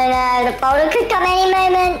 I don't know. The boulder could come any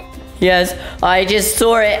moment. Yes, I just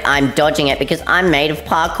saw it. I'm dodging it because I'm made of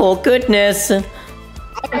parkour goodness.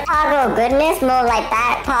 Parkour goodness? More like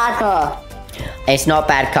bad parkour. It's not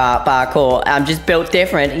bad parkour. I'm just built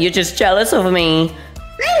different. You're just jealous of me.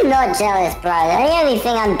 I'm not jealous, bro. The only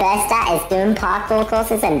thing I'm best at is doing parkour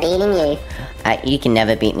courses and beating you. You can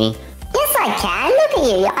never beat me. Yes, I can. Look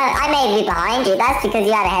at you. I may be behind you. That's because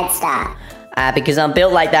you had a head start. Because I'm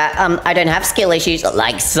built like that. I don't have skill issues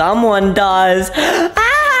like someone does.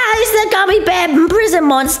 It's the gummy bear prison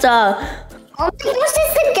monster. Oh my gosh,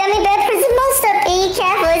 it's the gummy bear prison monster. Be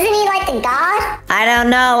careful. Isn't he like the guard? I don't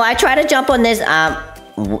know. I tried to jump on this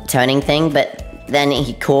turning thing, but then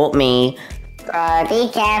he caught me. Bro, be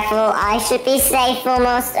careful. I should be safe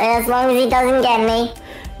almost as long as he doesn't get me.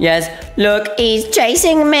 Yes, look, he's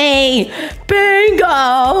chasing me.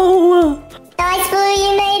 Bingo! Nice, Bluey,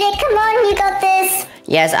 you made it. Come on, you got this.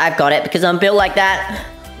 Yes, I've got it because I'm built like that.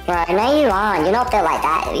 Bro, no you aren't. You're not built like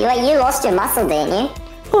that. You lost your muscle, didn't you?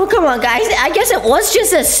 Oh, come on, guys. I guess it was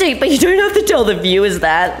just a suit, but you don't have to tell the viewers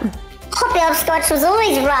that. Hoppy Hopscotch was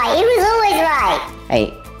always right. He was always right.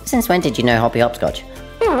 Hey, since when did you know Hoppy Hopscotch?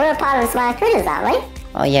 We're a part of the Smart Critters, aren't we?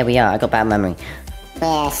 Oh, yeah, we are. I got bad memory.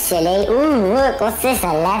 Yeah, silly. Ooh, look, what's this? A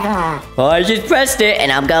lever. I just pressed it,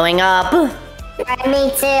 and I'm going up. Right,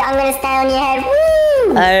 me too. I'm gonna stand on your head.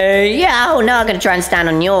 Woo! Yeah. Oh, no, I'm gonna try and stand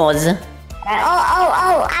on yours.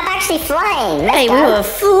 I'm actually flying. Hey, we were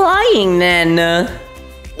flying then.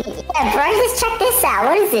 Yeah, bro, just check this out.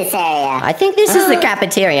 What is this area? I think this is the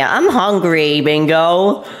cafeteria. I'm hungry,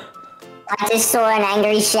 Bingo. I just saw an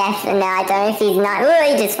angry chef, and now I don't know if he's not. Oh,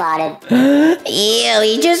 he just farted. Ew,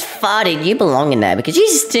 he just farted. You belong in there because you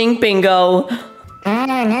stink, Bingo. No, I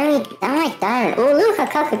don't. Oh, look, a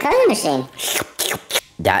Coca-Cola machine.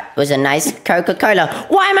 That was a nice Coca-Cola.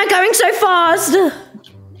 Why am I going so fast?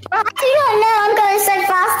 I do not know. I'm going so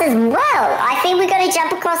fast as well. I think we got to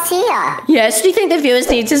jump across here. Yes, do you think the viewers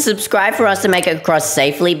need to subscribe for us to make it across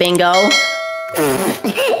safely, Bingo?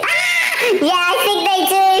 Yeah, I think they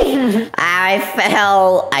do. I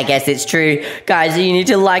fell. I guess it's true. Guys, you need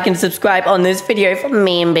to like and subscribe on this video for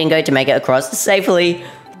me and Bingo to make it across safely.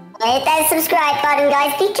 Hit that subscribe button,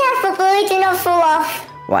 guys. Be careful, Bluey. Do not fall off.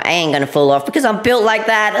 Well, I ain't gonna fall off because I'm built like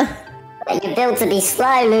that. But you're built to be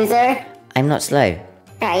slow, loser. I'm not slow.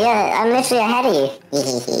 Oh, yeah, I'm literally ahead of you.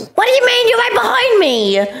 What do you mean? You're right behind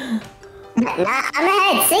me. Nah, I'm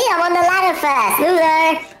ahead. See, I'm on the ladder first,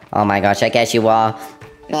 loser. Oh my gosh, I guess you are.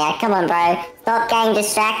 Yeah, come on, bro. Stop getting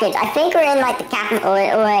distracted. I think we're in, like, the capital. Oh,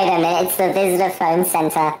 wait a minute. It's the visitor phone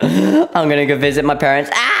center. I'm gonna go visit my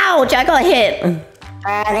parents. Ouch, I got hit.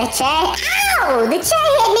 The chair. Ow! The chair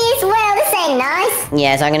hit me as well. This ain't nice.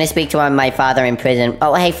 Yes, I'm gonna speak to my father in prison.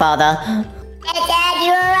 Oh, hey, father. Hey, Dad,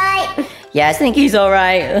 you alright? Yeah, I think he's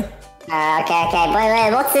alright. Okay.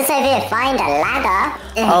 Wait, what's this over here? Find a ladder?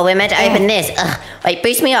 Oh, we're meant to open this. Wait,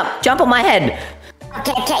 boost me up. Jump on my head.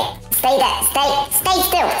 Okay. Stay there. Stay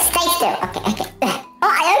still. Okay. Oh, I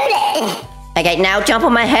opened it. Okay, now jump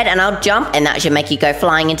on my head and I'll jump and that should make you go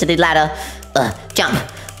flying into the ladder. Jump.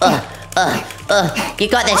 You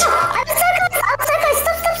got this. Oh, I'm so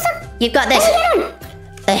close. Stop. You got this.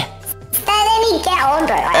 Let me get on,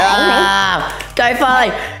 bro. Go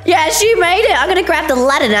fly. Yes, you made it. I'm gonna grab the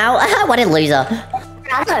ladder now. What a loser.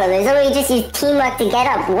 I'm not a loser. We just use teamwork to get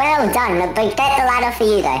up. Well done. But get the ladder for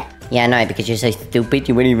you, though. Yeah, no, because you're so stupid,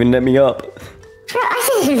 you wouldn't even let me up. Bro,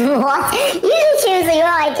 I didn't what? You didn't choose your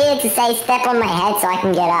idea to say step on my head so I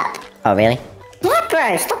can get up. Oh, really? Yeah,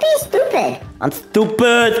 bro. Stop being stupid. I'm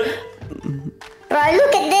stupid. Bro,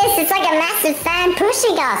 look at this. It's like a massive fan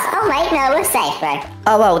pushing us. Oh, wait, no, we're safe, bro.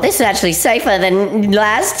 Oh, well, this is actually safer than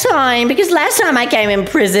last time, because last time I came in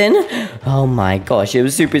prison, oh my gosh, it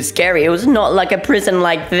was super scary. It was not like a prison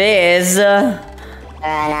like this.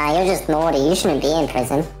 Nah, you're just naughty. You shouldn't be in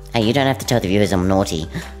prison. Hey, you don't have to tell the viewers I'm naughty.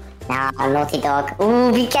 Nah, I'm naughty dog.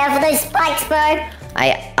 Ooh, be careful those spikes, bro.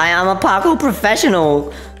 I am a parkour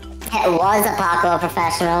professional. It was a parkour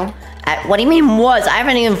professional. What do you mean was? I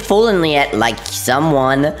haven't even fallen yet, like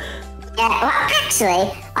someone. Yeah, well,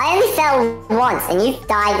 actually, I only fell once, and you've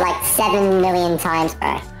died like 7 million times,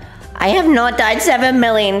 bro. I have not died 7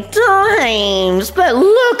 million times, but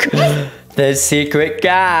look! The secret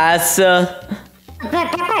gas! Bro,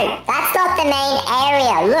 that's not the main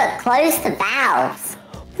area. Look, close the valves.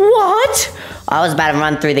 What? I was about to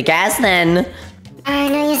run through the gas then. Oh,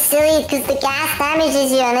 no, you're silly, because the gas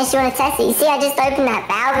damages you unless you want to test it. You see, I just opened that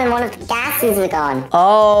valve and one of the gases are gone.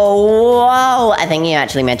 Oh, whoa! I think you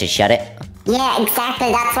actually meant to shut it. Yeah,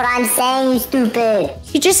 exactly. That's what I'm saying, you stupid.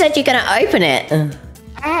 You just said you're gonna open it.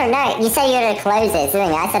 Oh, no. You said you're going to close it, didn't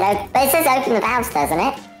you? I said open. But it says open the valves, doesn't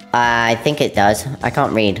it? I think it does. I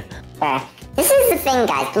can't read. This is the thing,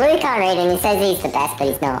 guys. Bluey can't read and he says he's the best, but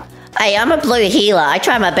he's not. Hey, I'm a blue healer. I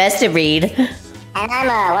try my best to read. And I'm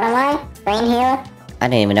a, what am I? Green healer? I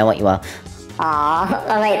don't even know what you are. Aw,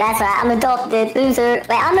 oh wait, that's right. I'm adopted. Loser. Wait,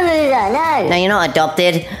 I'm a loser. No. No, you're not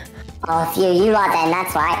adopted. Oh, you are then.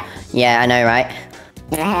 That's right. Yeah, I know, right?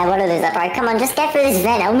 Yeah, what a loser, bro. Come on, just get through this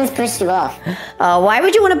vent. I almost pushed you off. Why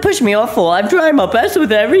would you want to push me off for? I'm trying my best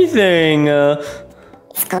with everything.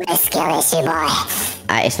 It's called a skill issue, boy.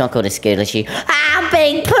 It's not called a skill issue. I'm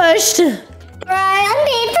being pushed! Bro, I'm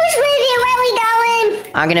being pushed with you. Where are we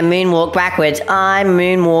going? I'm gonna moonwalk backwards. I'm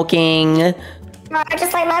moonwalking. Bro,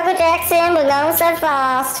 just like Michael Jackson, we're going so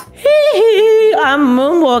fast. I'm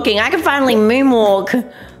moonwalking. I can finally moonwalk.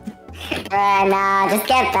 Bro, nah, just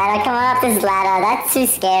get better. Come on up this ladder. That's too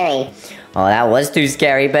scary. Oh, that was too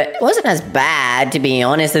scary, but it wasn't as bad, to be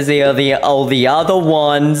honest, as all the other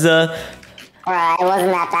ones. Right, it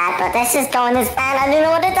wasn't that bad, but let's just go in this van. I don't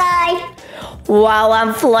know what to die. Wow,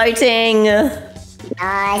 I'm floating.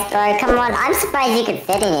 Nice, bro. Come on. I'm surprised you could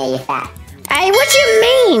fit in here, you fat. Hey, what you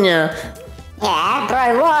mean? Yeah,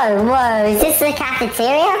 bro. Whoa. Is this the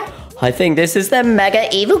cafeteria? I think this is the mega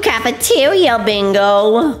evil cafeteria,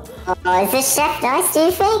 bingo. Oh, is this Chef nice, do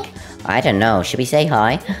you think? I don't know. Should we say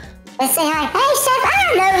hi? Let's say hi. Hey, Chef. I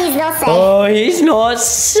don't know. He's not safe. Oh, he's not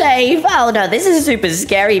safe. Oh, no. This is super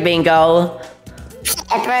scary, bingo.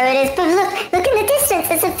 Yeah, bro, it is. But look in the distance.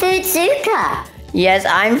 It's a food zuka. Yes,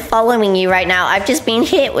 I'm following you right now. I've just been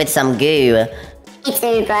hit with some goo. Me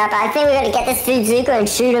too, bro, but I think we're gonna get this food zuka and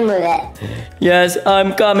shoot him with it. Yes,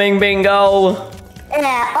 I'm coming, bingo.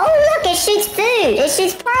 Oh, look, it shoots food. It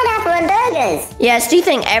shoots pineapple and burgers. Yes, do you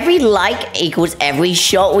think every like equals every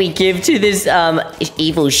shot we give to this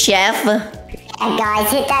evil chef? And guys,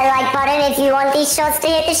 hit that like button if you want these shots to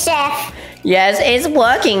hit the chef. Yes, it's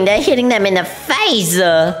working. They're hitting them in the face.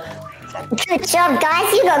 Good job,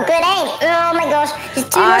 guys. You got good aim. Oh my gosh.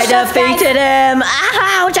 Just 2 more I shots, defeated guys. him.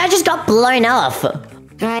 Ouch, I just got blown off.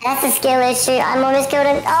 Right, that's a skill issue. I'm almost killed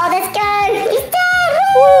him. Oh, let's go. He's dead.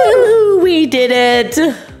 Woo, we did it.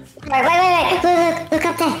 Wait. Look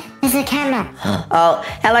up there. There's a camera. Oh,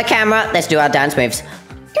 hello, camera. Let's do our dance moves.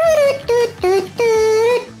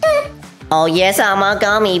 Oh, yes, I'm a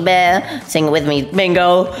gummy bear. Sing it with me,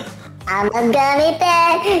 bingo. I'm a gummy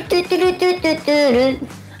bear.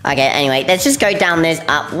 Okay, anyway, let's just go down this.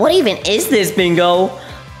 What even is this, bingo?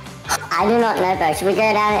 I do not know, bro. Should we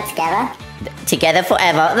go down it together? Together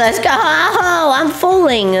forever. Let's go. Oh, I'm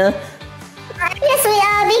falling. Yes, we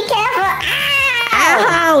are. Be careful. Ow!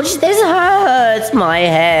 Ouch, this hurts my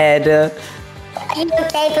head. Are you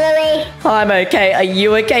okay, Bluey? I'm okay. Are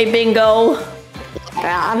you okay, bingo? Bro,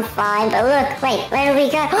 I'm fine, but look, wait, where do we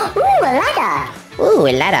go? Ooh, a ladder! Ooh,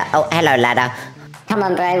 a ladder. Oh, hello, ladder. Come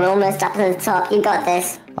on, bro, we're almost up to the top. You got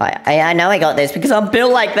this. I know I got this because I'm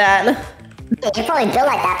built like that. Yeah, you're probably built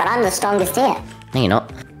like that, but I'm the strongest here. No, you're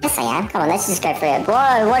not. Yes, I am. Come on, let's just go through it.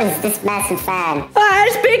 Whoa, what is this massive fan?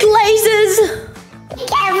 It's big lasers. Be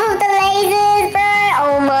careful with the lasers, bro!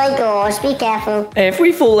 Oh my gosh, be careful. If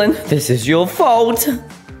we've fallen, this is your fault. Ow!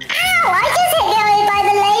 I just hit Billy by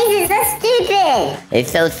the lasers. That's stupid.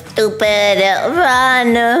 It's so stupid.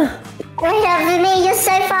 Run. Wait up for me, you're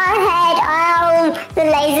so far ahead. Oh, the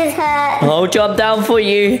lasers hurt. I'll jump down for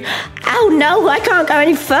you. Oh no, I can't go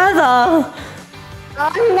any further.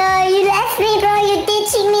 Oh no, you left me, bro. You're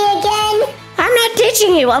ditching me again. I'm not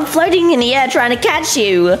ditching you. I'm floating in the air trying to catch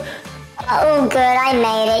you. Oh, good. I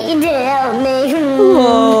made it. You didn't help me.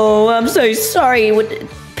 Oh, I'm so sorry. Would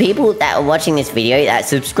people that are watching this video that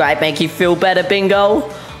subscribe make you feel better, Bingo?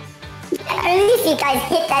 Only if you guys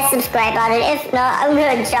hit that subscribe button. If not, I'm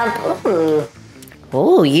gonna jump. Ooh.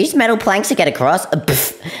 Oh, use metal planks to get across.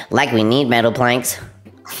 Like we need metal planks.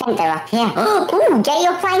 I think they're up here. Ooh, get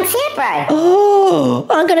your planks here, bro. Oh,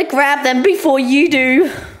 I'm gonna grab them before you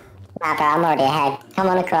do. Nah, bro, I'm already ahead. Come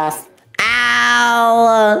on across.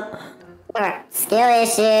 Ow! Skill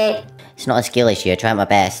issue. It's not a skill issue. I tried my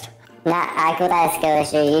best. Nah, I call that a skill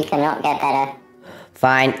issue. You cannot get better.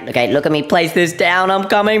 Fine. Okay, look at me place this down. I'm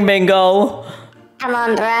coming, Bingo. Come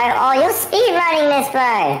on, bro. Oh, you're speed running this,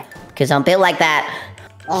 bro. Because I'm built like that.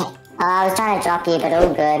 Oh, I was trying to drop you, but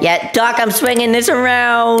all good. Yeah, Doc, I'm swinging this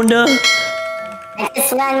around. I just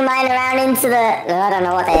swung mine around into the... I don't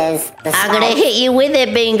know what that is. I'm gonna hit you with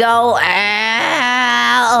it, Bingo. Ow.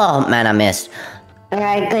 Oh, man, I missed.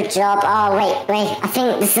 Alright, good job. Oh, wait. I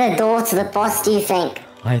think this is a door to the boss, do you think?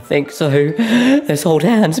 I think so. Let's hold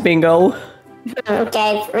hands, Bingo.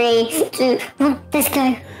 Okay, 3, 2, 1, let's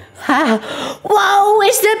go. Whoa,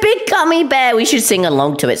 it's the big gummy bear. We should sing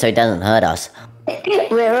along to it so it doesn't hurt us.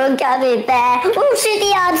 We're a gummy bear. Oh, shoot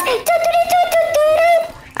the arms.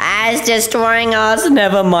 It's destroying us.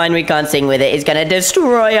 Never mind, we can't sing with it. It's gonna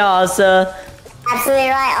destroy us. Absolutely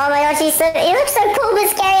right. Oh my gosh, he looks so cool but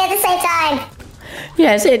scary at the same time.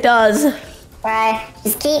 Yes, it does. Right,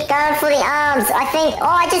 just keep going for the arms. I think... Oh,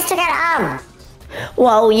 I just took out an arm.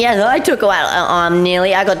 Well, yes, I took out an arm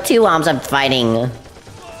nearly. I got 2 arms I'm fighting.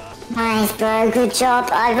 Nice, bro. Good job.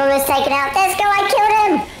 I've almost taken out... Let's go, I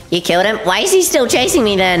killed him. You killed him? Why is he still chasing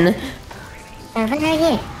me then? Where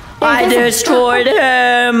are you? I destroyed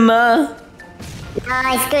him.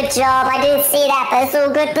 Nice, good job. I didn't see that, but it's all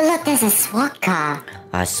good. But look, there's a SWAT car.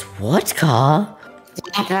 A SWAT car?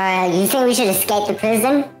 Yeah, bro. You think we should escape the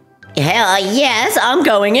prison? Hell yes, I'm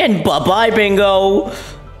going in. Bye-bye, Bingo.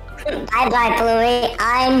 Bye-bye, Bluey.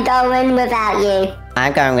 I'm going without you.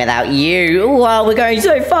 I'm going without you. Wow, we're going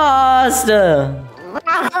so fast.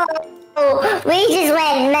 We just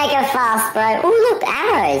went mega fast, bro. Oh, look,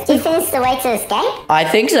 arrows. Do you think it's the way to escape? I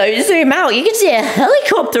think so. Zoom out. You can see a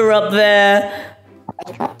helicopter up there.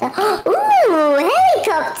 Helicopter? Ooh,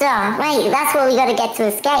 helicopter. Wait, that's what we gotta get to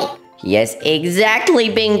escape. Yes, exactly,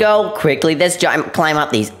 Bingo. Quickly, let's climb up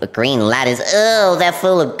these green ladders. Oh, they're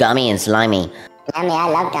full of gummy and slimy. Yummy, I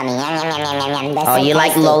love gummy. Yum, yum, yum, yum, yum. Oh, you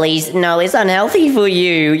like lollies? No, it's unhealthy for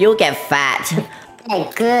you. You'll get fat. Okay,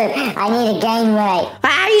 good. I need to gain weight.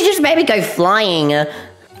 You just made me go flying. Wait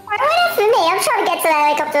up for me. I'm trying to get to the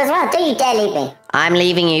helicopter as well. Don't you dare leave me. I'm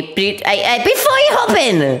leaving you. Hey, before you hop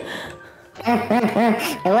in.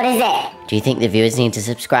 What is it? Do you think the viewers need to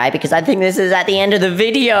subscribe? Because I think this is at the end of the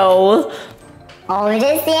video. Oh, it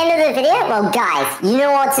is the end of the video? Well, guys, you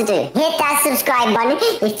know what to do. Hit that subscribe button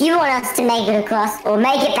if you want us to make it across or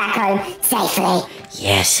make it back home safely.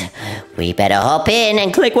 Yes, we better hop in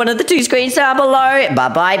and click one of the 2 screens down below.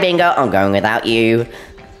 Bye-bye, Bingo. I'm going without you.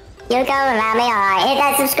 You're going without me? Alright, hit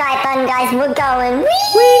that subscribe button, guys. We're going.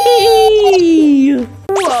 Whee!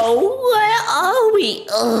 Whoa, where are we?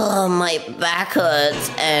 Oh, my back hurts.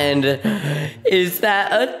 And is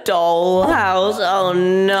that a dollhouse? Oh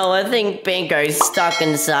no, I think Bingo's stuck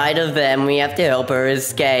inside of them. We have to help her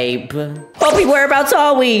escape. Poppy, whereabouts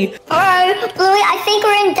are we? Oh, Bluey, I think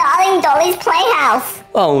we're in Darling Dolly's playhouse.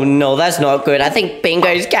 Oh no, that's not good. I think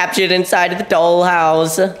Bingo's captured inside of the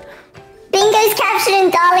dollhouse. Bingo's captured in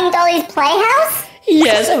Darling Dolly's playhouse?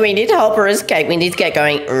 Yes, and we need to help her escape. We need to get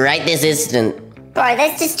going right this instant. Bro,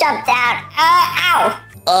 let's just jump down. Ow!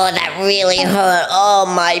 Oh, that really hurt. Oh,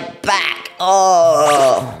 my back.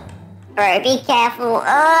 Oh. Bro, be careful.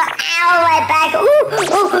 Ow, my back. Ooh,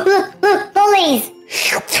 look, lollies.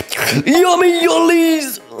 Yummy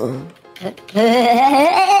yollies.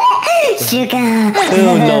 Sugar.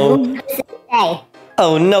 Oh, no. Hey.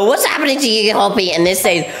 Oh, no. What's happening to you, Hoppy? And this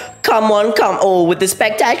says, come on, come. Oh, with the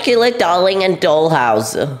spectacular Darling and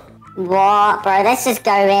Dollhouse. What, bro? Let's just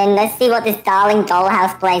go in. Let's see what this Darling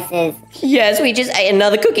Dollhouse place is. Yes, we just ate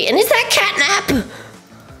another cookie. And is that catnap?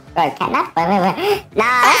 Bro, catnap? Wait.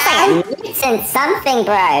 Nah, that's like a mutant something,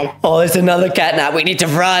 bro. Oh, it's another catnap. We need to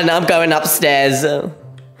run. I'm going upstairs.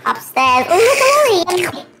 Upstairs. Oh, look, a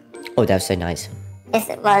lolly. Oh, that was so nice. Yes,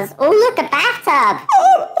 it was. Oh, look, a bathtub.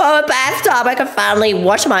 Oh, a bathtub. I can finally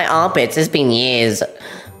wash my armpits. It's been years.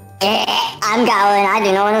 I'm going. I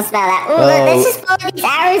do not want to smell that. Ooh, look, let's just follow these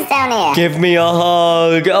arrows down here. Give me a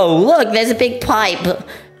hug. Oh, look, there's a big pipe.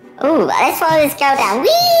 Ooh, let's follow this girl down.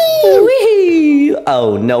 Whee! Whee!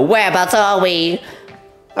 Oh, no, whereabouts are we?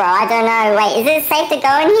 Bro, I don't know. Wait, is it safe to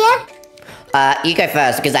go in here? You go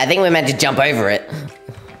first, because I think we're meant to jump over it.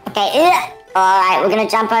 Okay, alright, we're gonna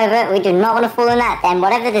jump over it. We do not want to fall in that then.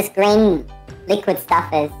 Whatever this green liquid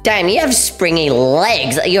stuff is. Damn, you have springy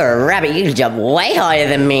legs. You're a rabbit. You can jump way higher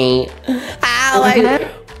than me. Ow,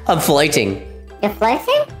 I'm floating. You're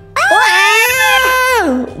floating?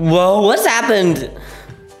 Ah! Whoa, what's happened?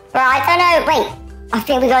 Bro, I don't know. Wait, I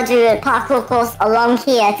think we gotta do a parkour course along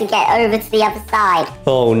here to get over to the other side.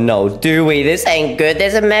 Oh no, do we? This ain't good.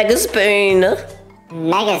 There's a mega spoon.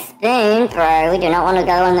 Mega spoon? Bro, we do not want to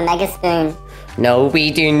go on the mega spoon. No, we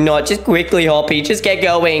do not. Just quickly, Hoppy. Just get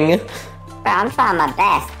going. Bro, I'm trying my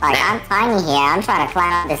best. Like, I'm tiny here. I'm trying to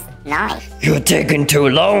climb this knife. You're taking too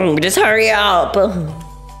long. Just hurry up. Bro,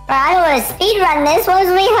 I don't want to speedrun this. What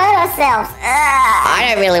if we hurt ourselves? Ugh.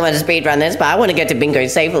 I don't really want to speedrun this, but I want to get to bingo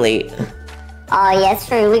safely. Oh, yeah, it's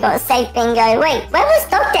true. We got to save Bingo. Wait, where was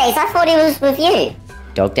Dog Days? I thought he was with you.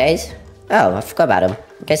 Dog Days? Oh, I forgot about him.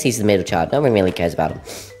 I guess he's the middle child. No one really cares about him.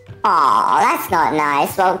 Oh, that's not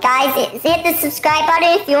nice. Well, guys, hit the subscribe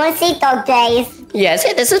button if you want to see Dog Days. Yes,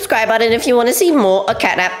 hit the subscribe button if you want to see more of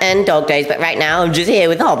Catnap and Dog Days. But right now, I'm just here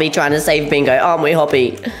with Hoppy trying to save Bingo. Aren't we,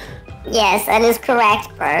 Hoppy? Yes, that is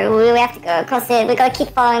correct, bro. We have to go across it. We got to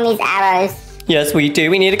keep following these arrows. Yes, we do.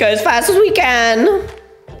 We need to go as fast as we can.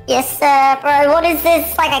 Yes, sir, bro. What is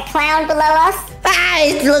this? Like a clown below us? Ah,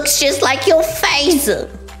 it looks just like your face.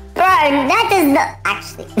 Bro, that does not...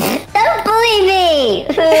 Actually, don't bully me!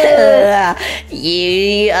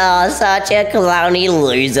 You are such a clowny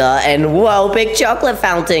loser. And whoa, big chocolate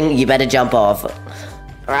fountain. You better jump off.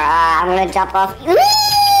 Bro, I'm gonna jump off. Whee!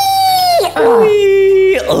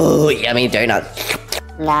 Whee! Oh, yummy donut.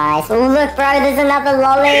 Nice. Oh, look, bro, there's another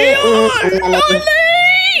lolly. Lolly!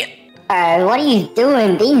 Bro, what are you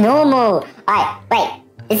doing? Be normal. Alright, wait.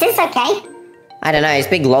 Is this okay? I don't know, it's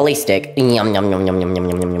big lolly stick. Yum, yum, yum, yum, yum, yum,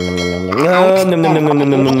 yum, yum, yum,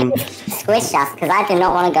 yum, yum, yum. Squish us, because I do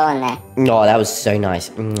not want to go in there. Oh, that was so nice.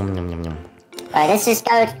 Yum, yum, yum, yum. Alright, let's just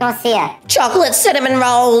go across here. Chocolate cinnamon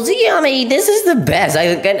rolls, yummy. This is the best.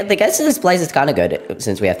 The guess to this place is kind of good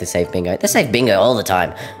since we have to save Bingo. They save Bingo all the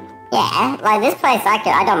time. Yeah, like this place, I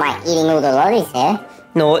don't mind eating all the lollies here.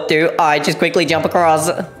 Nor do I. Just quickly jump across.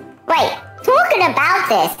 Wait, talking about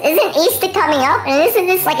this, isn't Easter coming up? And isn't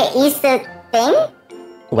this like an Easter thing?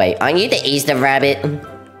 Wait, aren't you the Easter rabbit?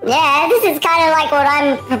 Yeah, this is kind of like what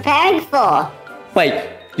I'm preparing for. Wait,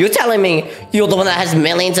 you're telling me you're the one that has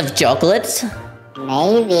millions of chocolates?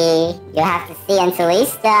 Maybe. You'll have to see until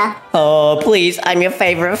Easter. Oh, please, I'm your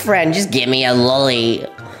favorite friend. Just give me a lolly.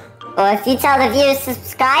 Or if you tell the viewers to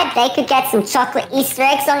subscribe, they could get some chocolate Easter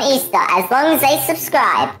eggs on Easter, as long as they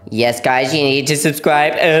subscribe. Yes, guys, you need to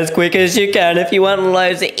subscribe as quick as you can if you want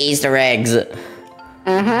loads of Easter eggs. Hit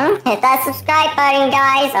that subscribe button,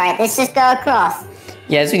 guys. Alright, let's just go across.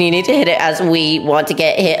 Yes, we need to hit it as we want to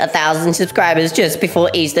hit 1,000 subscribers just before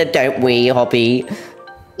Easter, don't we, Hoppy?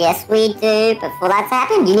 Yes, we do. Before that's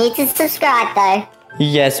happened, you need to subscribe, though.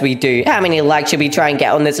 Yes, we do. How many likes should we try and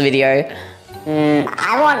get on this video?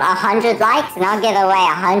 I want 100 likes, and I'll give away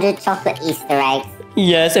 100 chocolate Easter eggs.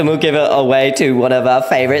 Yes, and we'll give it away to one of our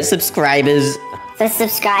favorite subscribers. So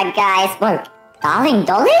subscribe, guys. Whoa, darling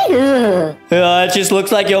Dolly? Ooh. It just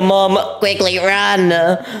looks like your mom. Quickly run.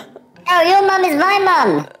 Oh, your mum is my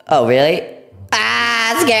mum. Oh, really?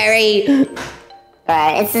 Ah, scary.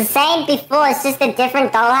 Bro, it's the same before. It's just a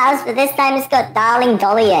different dollhouse, but this time it's got darling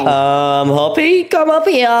Dolly in. Hoppy, come up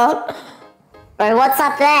here. Bro, what's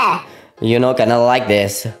up there? You're not gonna like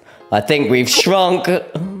this. I think we've shrunk.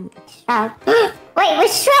 Shrunk? Wait, we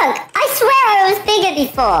shrunk. I swear I was bigger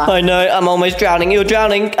before. I know, I'm almost drowning. You're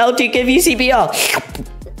drowning. I'll give you CPR.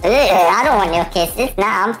 I don't want your kisses.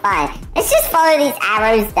 Nah, I'm fine. Let's just follow these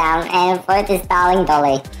arrows down and follow this darling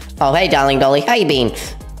Dolly. Oh, hey, darling Dolly. How you been?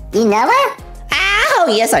 You know her?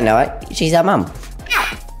 Oh, yes, I know her. She's our mum.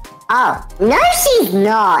 Oh, no she's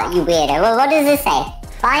not, you weirdo. Well, what does this say?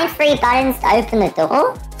 Find 3 buttons to open the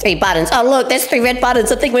door? 3 buttons. Oh, look, there's 3 red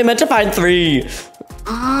buttons. I think we're meant to find 3.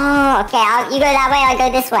 Oh, okay. You go that way, I'll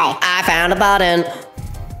go this way. I found a button.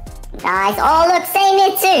 Nice. Oh, look, same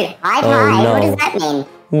here too. Hi. No. What does that mean?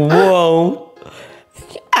 Whoa.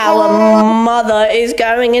 Our mother is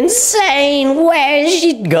going insane. Where is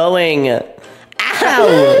she going? Ow.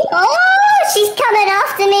 Oh, she's coming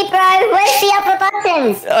after me, bro. Where's the upper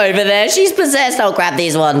buttons? Over there. She's possessed. I'll grab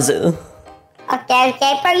these ones. Okay,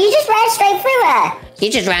 bro. You just ran straight through her. You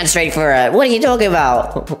just ran straight for her. What are you talking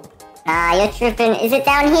about? Ah, you're tripping. Is it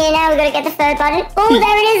down here now? We gotta get the third button. Oh,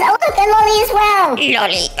 there it is. Oh, look, a lolly as well.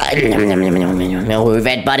 Lolly. Oh,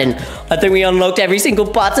 red button. I think we unlocked every single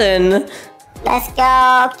button. Let's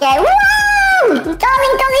go. Okay. Whoa! Darling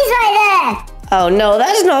Dolly's right there. Oh no,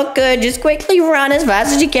 that's not good. Just quickly run as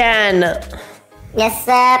fast as you can. Yes,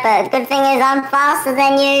 sir. But the good thing is I'm faster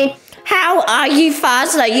than you. How are you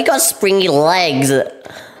faster? You got springy legs.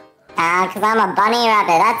 Because I'm a bunny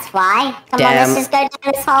rabbit, that's why. Come on, Damn. let's just go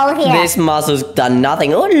down this hole here. This muscle's done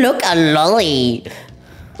nothing. Oh, look, a lolly.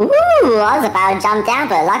 Ooh, I was about to jump down,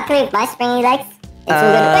 but luckily with my springy legs, it's all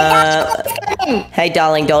good. Wait, let's go in. Hey,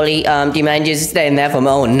 darling Dolly, do you mind just staying there for a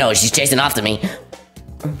moment? Oh, no, she's chasing after me.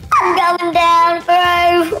 I'm going down,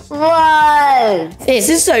 bro. Whoa. This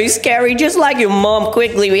is so scary, just like your mom.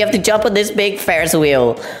 Quickly, we have to jump on this big Ferris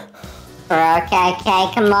wheel. Okay,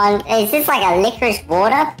 come on. Is this like a licorice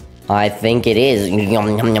water? I think it is. Yum,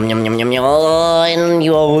 yum, yum, yum, yum, yum, yum.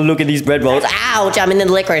 Oh, look at these bread rolls. Ouch, I'm in the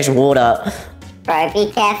licorice water. Bro,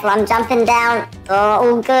 be careful. I'm jumping down. Oh,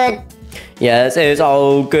 all good. Yes, it's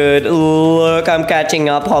all good. Look, I'm catching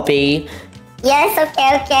up, Hoppy. Yes,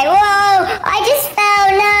 okay. Whoa, I just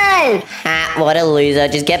fell, no. Ha, what a loser.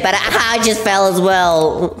 Just get better. Ah, I just fell as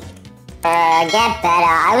well. Get better.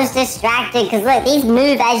 I was distracted because look, these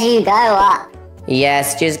move as you go up.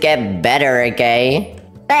 Yes, just get better, okay?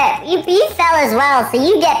 But you fell as well, so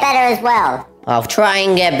you get better as well. I'll try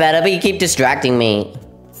and get better, but you keep distracting me.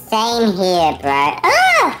 Same here, bro.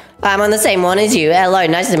 Ah! I'm on the same one as you. Hello,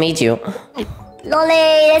 nice to meet you.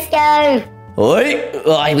 Lolly, let's go. Oi!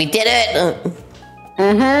 Oh, we did it!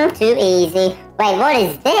 Too easy. Wait, what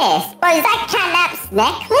is this? What is that Catnap's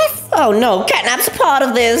necklace? Oh no, Catnap's part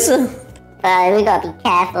of this! Bro, we gotta be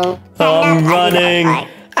careful. I'm Catnap, running!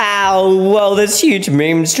 Ow, whoa, this huge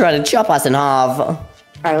meme's trying to chop us in half.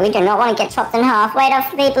 Bro, we do not want to get chopped in half. Wait up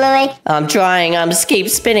for me, Bluey. I'm trying, I'm just keep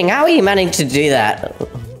spinning. How are you managing to do that?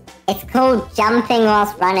 It's called jumping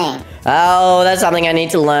whilst running. Oh, that's something I need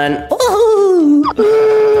to learn. Oh,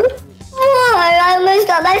 I almost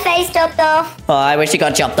got my face chopped off. Oh, I wish you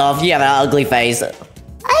got chopped off. You have an ugly face.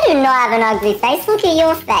 I do not have an ugly face. Look at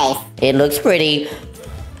your face. It looks pretty.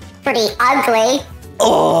 Pretty ugly.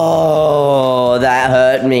 Oh, that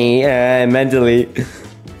hurt me mentally.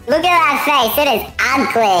 Look at that face. It is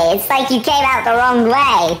ugly. It's like you came out the wrong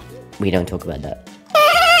way. We don't talk about that.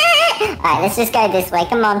 Alright, let's just go this way.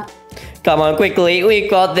 Come on. Come on, quickly. We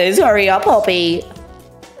got this. Hurry up, Hoppy.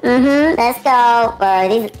 Let's go. Bro,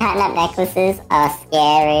 these catnap necklaces are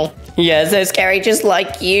scary. Yes, they're scary just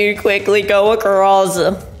like you. Quickly go across.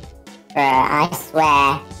 Bro, I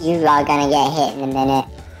swear, you are gonna get hit in a minute.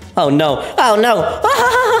 Oh no. Oh no.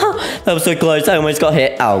 That was so close. I almost got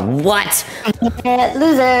hit. Oh, what?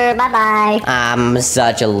 Loser, bye-bye. I'm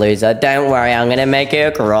such a loser. Don't worry, I'm gonna make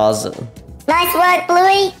it across. Nice work,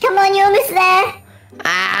 Bluey. Come on, you're almost there.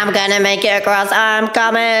 I'm gonna make it across. I'm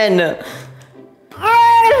coming.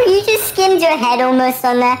 Oh, you just skimmed your head almost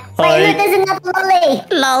on there. Wait, look, there's another lolly.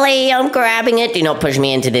 Lolly, I'm grabbing it. Do not push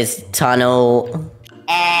me into this tunnel.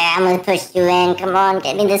 I'm gonna push you in. Come on,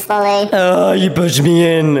 get me this lolly. Oh, you pushed me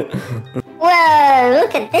in. Whoa,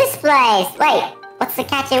 look at this place. Wait, what's the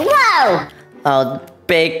catch here? Whoa! Oh,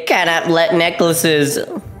 big catnap necklaces.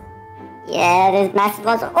 Yeah, there's massive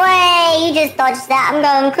ones. Wait, you just dodged that. I'm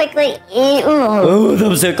going quickly. Ooh. Oh, that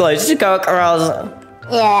was so close. Just go across.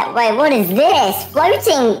 Yeah, wait, what is this?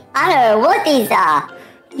 Floating. I don't know what these are.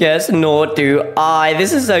 Yes, nor do I.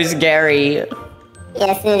 This is so scary.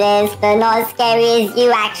 Yes, it is, but not as scary as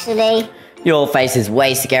you, actually. Your face is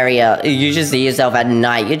way scarier. You should see yourself at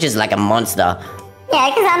night. You're just like a monster. Yeah,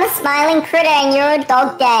 because I'm a smiling critter and you're a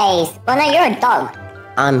dog days. Well, no, you're a dog.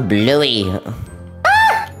 I'm Bluey.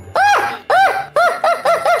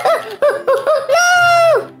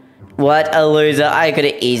 No! What a loser. I could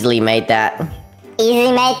have easily made that.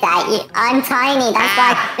 Easily made that. I'm tiny. That's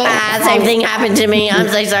why I Same thing happened to me. I'm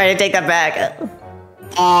so sorry to take that back.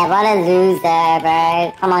 Yeah, what a loser,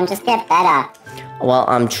 bro. Come on, just get better. Well,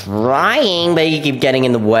 I'm trying, but you keep getting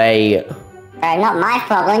in the way. Bro, not my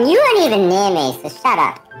problem. You weren't even near me, so shut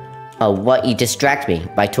up. Oh, what? You distract me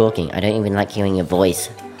by talking. I don't even like hearing your voice.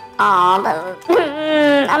 Aw, but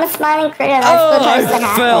I'm a smiling critter. That's I supposed to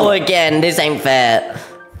fell happen. again. This ain't fair.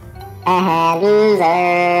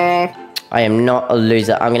 Loser. I am not a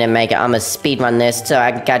loser. I'm gonna make it. I'm gonna speedrun this so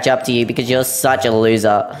I can catch up to you because you're such a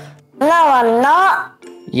loser. No, I'm not.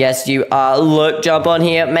 Yes, you are. Look, jump on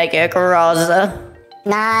here. Make it across.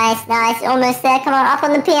 Nice, nice. Almost there. Come on, up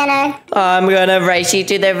on the piano. I'm gonna race you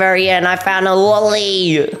to the very end. I found a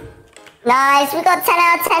lolly. Nice. We got 10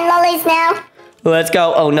 out of 10 lollies now. Let's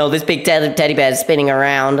go. Oh no, this big teddy bear is spinning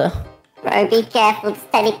around. Bro, be careful. This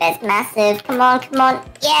teddy bear's massive. Come on, come on.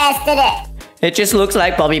 Yes, did it. It just looks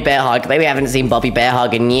like Bobby Bear Hug. Maybe I haven't seen Bobby Bear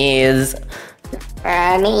Hug in years.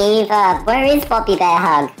 Me either. Where is Bobby Bear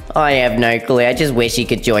Hug? I have no clue. I just wish he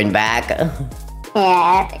could join back.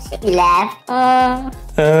 Yeah, but she left.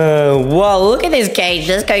 Whoa, look at this cage.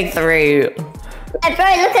 Let's go through. Hey, bro,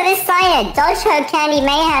 look at this sign. Dodge her candy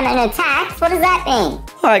mayhem and attacks. What does that mean?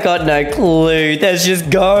 I got no clue. Let's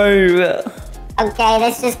just go. Okay,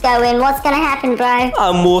 let's just go in. What's gonna happen, bro?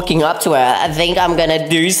 I'm walking up to her. I think I'm gonna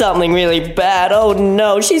do something really bad. Oh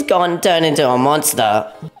no, she's gone turned into a monster.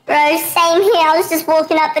 Bro, same here. I was just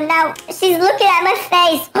walking up and now she's looking at my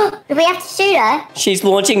face. Do we have to shoot her? She's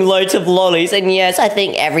launching loads of lollies, and yes, I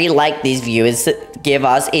think every like these viewers give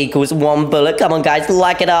us equals 1 bullet. Come on, guys,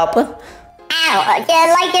 like it up. Ow!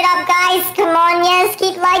 Yeah, like it up, guys. Come on, yes,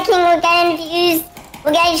 keep liking. We're getting views.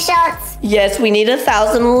 We're getting shots. Yes, we need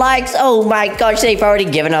 1,000 likes. Oh my gosh, they've already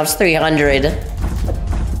given us 300.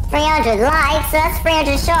 300 likes. That's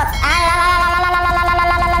 300 shots.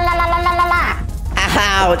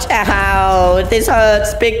 Ouch! Ow! This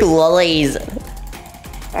hurts. Big lollies.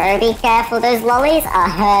 Bro, be careful. Those lollies are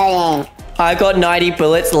hurting. I got 90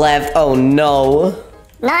 bullets left. Oh no.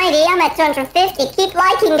 90? I'm at 250. Keep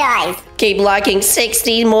liking, guys. Keep liking.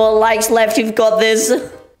 60 more likes left. You've got this.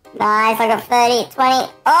 Nice. I got 30,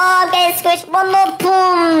 20. Oh, get squished. One more.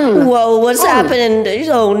 Boom. Whoa, what's happening?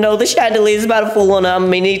 Oh no, the chandelier's about to fall on her.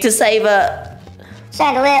 We need to save her.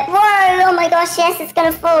 Chandelier. Whoa. Oh my gosh. Yes, it's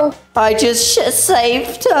going to fall. I just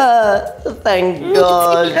saved her. Thank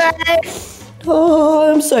God.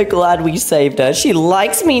 Oh, I'm so glad we saved her. She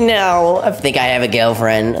likes me now. I think I have a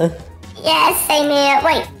girlfriend. Yes, same here.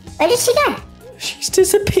 Wait, where did she go? She's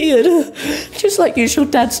disappeared. Just like usual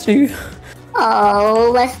dads do.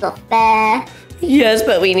 Oh, that's not fair. Yes,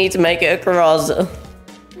 but we need to make it across.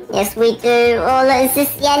 Yes, we do. Oh, is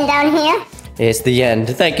this the end down here? It's the end.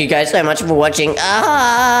 Thank you guys so much for watching.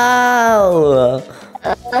 Oh!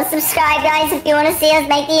 Subscribe, guys, if you want to see us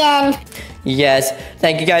make the end. Yes,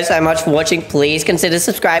 thank you guys so much for watching. Please consider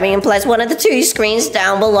subscribing and press one of the 2 screens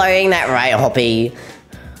down below. Ain't that right, Hoppy?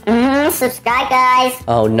 Subscribe, guys.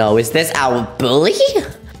 Oh no, is this our bully?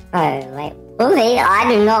 Oh, wait. Bully? I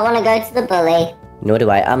do not want to go to the bully. Nor do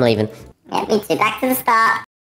I. I'm leaving. Yeah, me too. Back to the start.